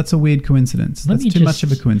 That's a weird coincidence. That's too much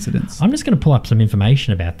of a coincidence. I'm just going to pull up some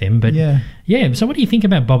information about them, but yeah. So what do you think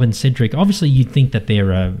about Bob and Cedric? Obviously, you'd think that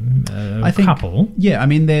they're a couple. Yeah, I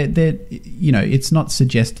mean, they're it's not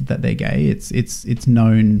suggested that they're gay. It's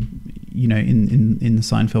known, in the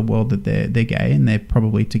Seinfeld world that they're gay, and they're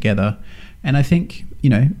probably together. And I think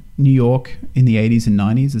New York in the 80s and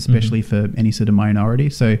 90s, especially for any sort of minority.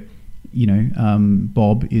 So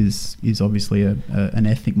Bob is obviously an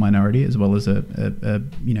ethnic minority, as well as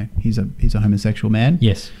he's a homosexual man.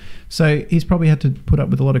 Yes. So he's probably had to put up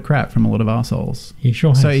with a lot of crap from a lot of arseholes. He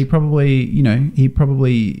sure has. So he probably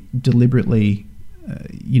deliberately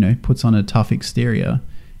puts on a tough exterior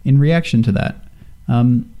in reaction to that.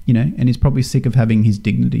 And he's probably sick of having his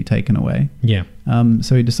dignity taken away. Yeah.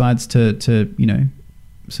 So he decides to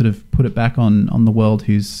sort of put it back on the world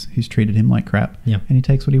who's treated him like crap. Yeah. And he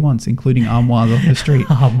takes what he wants, including armoires off the street.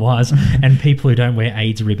 Armoires and people who don't wear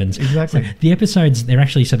AIDS ribbons. Exactly. So the episodes, they're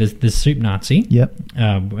actually, so there's Soup Nazi. Yep.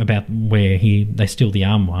 About where they steal the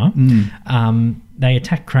armoire. They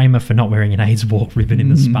attack Kramer for not wearing an AIDS walk ribbon in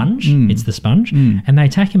the sponge. It's the sponge. And they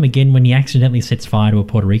attack him again when he accidentally sets fire to a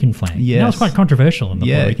Puerto Rican flag. Yes. That was quite controversial in the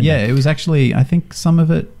Puerto Rican Day. It was actually, I think some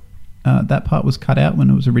of it, that part was cut out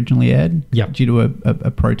when it was originally aired. Yep. Due to a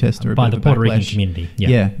protest or by the Puerto Rican backlash. community.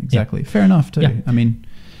 Yeah, exactly. Fair enough too. Yeah. I mean,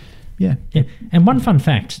 yeah. And one fun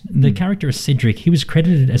fact, the character of Cedric, he was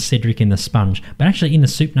credited as Cedric in the Sponge, but actually in the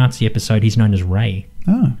Soup Nazi episode, he's known as Ray.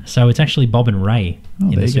 Oh. So it's actually Bob and Ray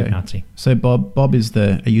in the Soup Nazi. So Bob is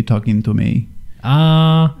are you talking to me?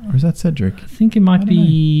 Or is that Cedric? I think it might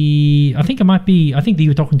be. I think that you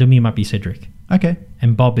were talking to me might be Cedric. Okay.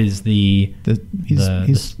 And Bob is his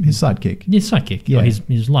sidekick. His sidekick. Yeah. Or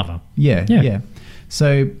his lover. Yeah.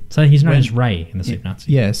 So he's known as Ray in the Soup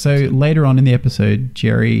Nazi. Yeah. So later on in the episode,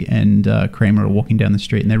 Jerry and Kramer are walking down the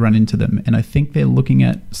street and they run into them, and I think they're looking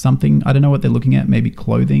at something. I don't know what they're looking at. Maybe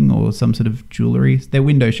clothing or some sort of jewelry. They're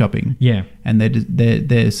window shopping. Yeah. And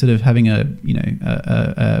they're sort of having a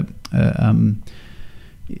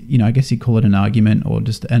I guess you call it an argument or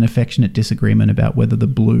just an affectionate disagreement about whether the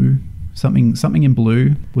blue, something in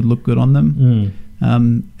blue would look good on them.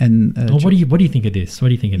 What do you think of this? What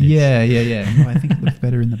do you think of this? Yeah. No, I think it looks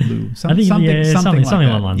better in the blue. Something along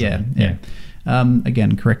the lines. Yeah.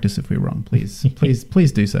 Again, correct us if we're wrong, please.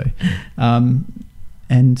 Please do so.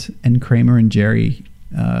 And Kramer and Jerry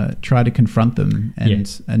try to confront them,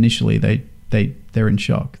 and initially they're in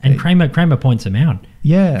shock. And Kramer points them out.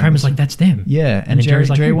 Yeah, Kramer's like, that's them. Yeah, and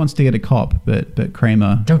Jerry wants to get a cop, but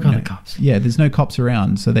Kramer don't call the cops. Yeah, there's no cops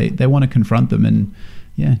around, so they want to confront them, and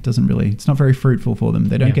it's not very fruitful for them.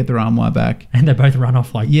 They don't get their armoire back, and they both run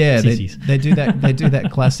off like sissies. They do that. They do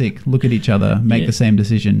that classic look at each other, make the same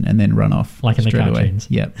decision, and then run off like in the cartoons.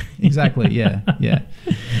 Away. Yep, exactly. Yeah.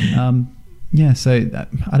 So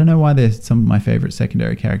I don't know why they're some of my favorite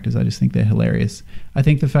secondary characters. I just think they're hilarious. I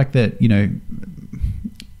think the fact that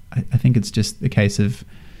I think it's just a case of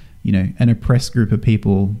an oppressed group of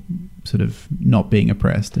people sort of not being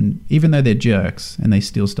oppressed, and even though they're jerks and they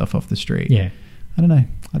steal stuff off the street. Yeah. I don't know.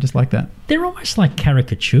 I just like that. They're almost like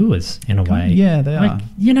caricatures in a way. Yeah, they are.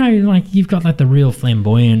 Like you've got like the real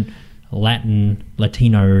flamboyant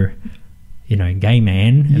Latino, gay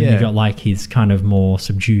man, and you've got like his kind of more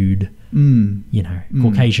subdued,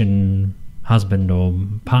 Caucasian husband or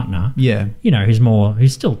partner. Yeah.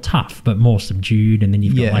 Who's still tough but more subdued, and then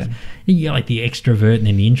you've got like the extrovert and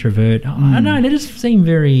then the introvert. I don't know. They just seem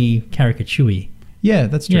very caricature-y. Yeah,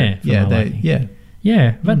 that's true.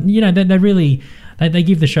 Yeah, but they really they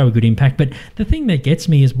give the show a good impact. But the thing that gets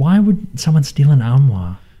me is, why would someone steal an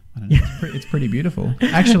armoire? I don't know. It's pretty beautiful.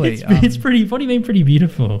 Actually, it's pretty. What do you mean, pretty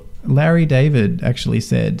beautiful? Larry David actually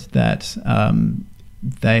said that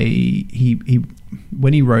he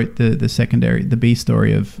when he wrote the B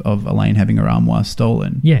story of Elaine having her armoire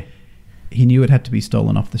stolen. Yeah. He knew it had to be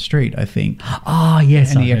stolen off the street, I think. Oh,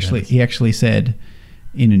 yes. And he actually said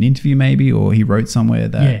in an interview maybe, or he wrote somewhere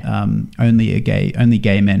that only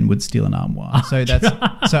gay men would steal an armoire. So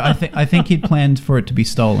I think he'd planned for it to be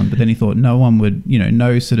stolen, but then he thought no one would,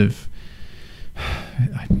 no sort of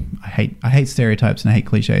I hate stereotypes and I hate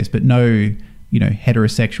cliches, but no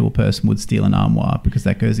heterosexual person would steal an armoire because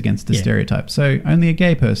that goes against the stereotype. So only a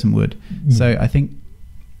gay person would. So I think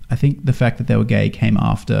the fact that they were gay came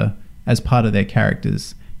after, as part of their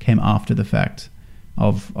characters, came after the fact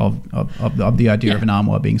of the idea of an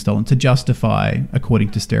armoire being stolen, to justify, according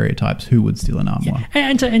to stereotypes, who would steal an armoire.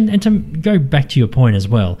 And to go back to your point as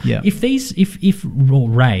well, if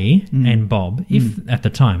Ray and Bob, at the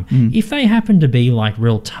time, if they happened to be like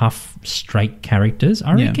real tough, straight characters,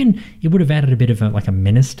 I reckon it would have added a bit of a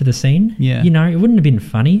menace to the scene. Yeah. It wouldn't have been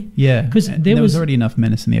funny. Yeah. Because there was already enough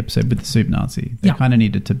menace in the episode with the Soup Nazi. They kind of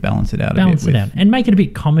needed to balance it out a bit. And make it a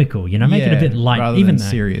bit comical, make it a bit light. Rather even than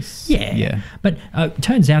serious. Yeah. But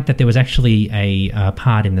turns out that there was actually a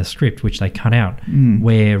part in the script which they cut out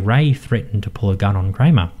where Ray threatened to pull a gun on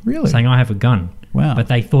Kramer. Really? Saying, I have a gun. Wow. But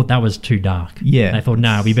they thought that was too dark. Yeah. They thought,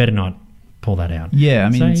 we better not pull that out. Yeah, I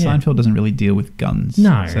mean, Seinfeld doesn't really deal with guns.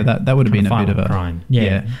 No. So that would have been a bit of a crime.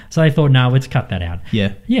 Yeah. So they thought, let's cut that out.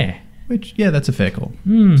 Yeah. Yeah. Which, that's a fair call.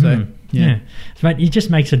 Mm-hmm. So, yeah. But it just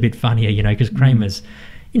makes it a bit funnier, because Kramer's,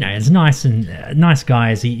 as nice and nice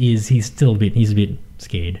guy as he is, he's a bit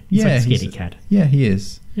scared. He's like a scaredy cat. Yeah, he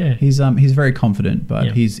is. Yeah. He's very confident,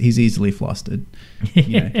 but he's easily flustered.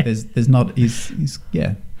 There's not he's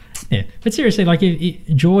Yeah. But seriously, like if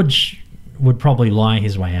George would probably lie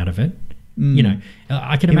his way out of it.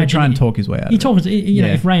 I can imagine. He would try and talk his way out.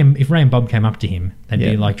 If Ray and Bob came up to him, they'd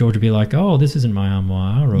be like, George would be like, "Oh, this isn't my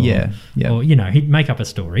armoire," or or he'd make up a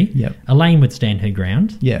story. Yep. Elaine would stand her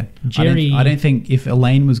ground. Yeah, Jerry. I don't think if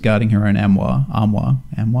Elaine was guarding her own armoire,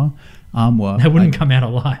 they wouldn't come out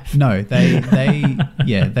alive. No,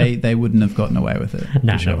 they wouldn't have gotten away with it.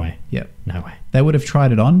 No, sure. No way. Yeah, no way. They would have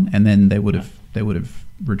tried it on, and then they would have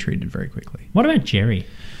retreated very quickly. What about Jerry?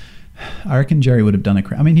 I reckon Jerry would have done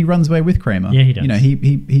he runs away with Kramer. Yeah, he does.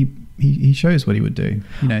 He shows what he would do.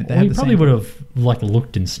 He probably would have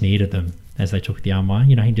looked and sneered at them as they took the armoire.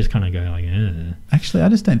 He'd just kind of go like, Ugh. Actually, I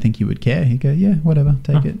just don't think he would care. He'd go, yeah, whatever,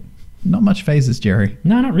 take it. Not much phases Jerry.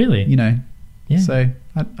 No, not really. Yeah. So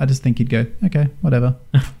I just think he'd go, okay, whatever.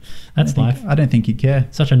 That's life. I don't think he'd care.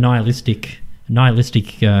 Such a nihilistic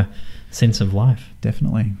sense of life.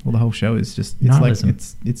 Definitely. Well, the whole show is just nihilism.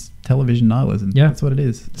 It's television nihilism. Yeah, that's what it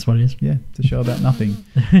is. That's what it is. Yeah, it's a show about nothing,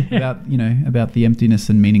 about the emptiness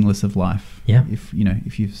and meaningless of life. Yeah. If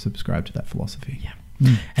you subscribe to that philosophy. Yeah.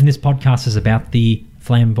 And this podcast is about the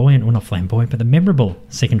flamboyant, or not flamboyant, but the memorable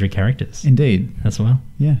secondary characters Indeed. as well.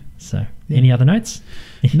 Yeah. So, any other notes?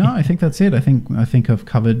 No, I think that's it. I think I've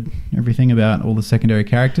covered everything about all the secondary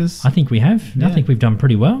characters. I think we have. I Yeah. think we've done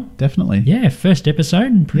pretty well. Definitely. Yeah, first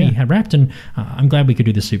episode and pretty Yeah. wrapped, and I'm glad we could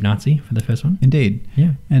do the Soup Nazi for the first one. Indeed.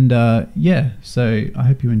 Yeah. And so I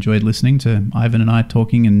hope you enjoyed listening to Ivan and I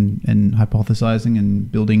talking and hypothesizing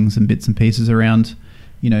and building some bits and pieces around,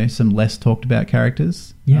 some less talked about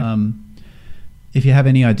characters. Yeah. If you have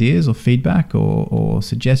any ideas or feedback or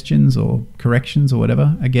suggestions or corrections or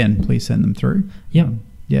whatever, again, please send them through. Yep.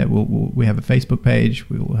 Yeah, we have a Facebook page.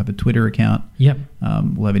 We will have a Twitter account. Yep.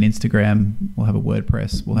 We'll have an Instagram. We'll have a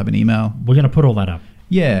WordPress. We'll have an email. We're going to put all that up.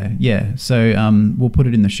 Yeah. So we'll put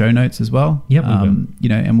it in the show notes as well. Yep, we will.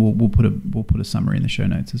 And we'll put a summary in the show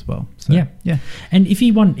notes as well. So, yeah. And if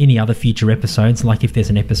you want any other future episodes, like if there's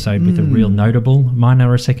an episode with a real notable minor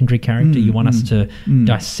or secondary character you want us to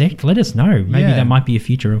dissect, let us know. Maybe Yeah. that might be a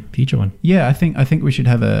future one. Yeah, I think we should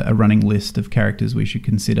have a running list of characters we should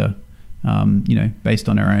consider. Based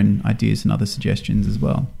on our own ideas and other suggestions as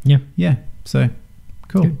well. Yeah. Yeah. So,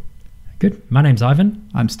 cool. Good. My name's Ivan.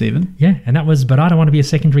 I'm Stephen. Yeah, and that was But I Don't Want to Be a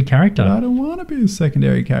Secondary Character. But I don't want to be a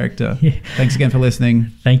secondary character. Yeah. Thanks again for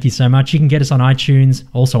listening. Thank you so much. You can get us on iTunes,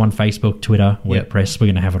 also on Facebook, Twitter, Yep. WordPress. We're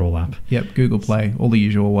going to have it all up. Yep. Google Play. All the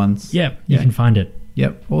usual ones. Yep, you can find it.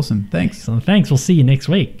 Yep. Awesome. Thanks. Excellent. Thanks. We'll see you next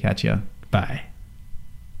week. Catch ya. Bye.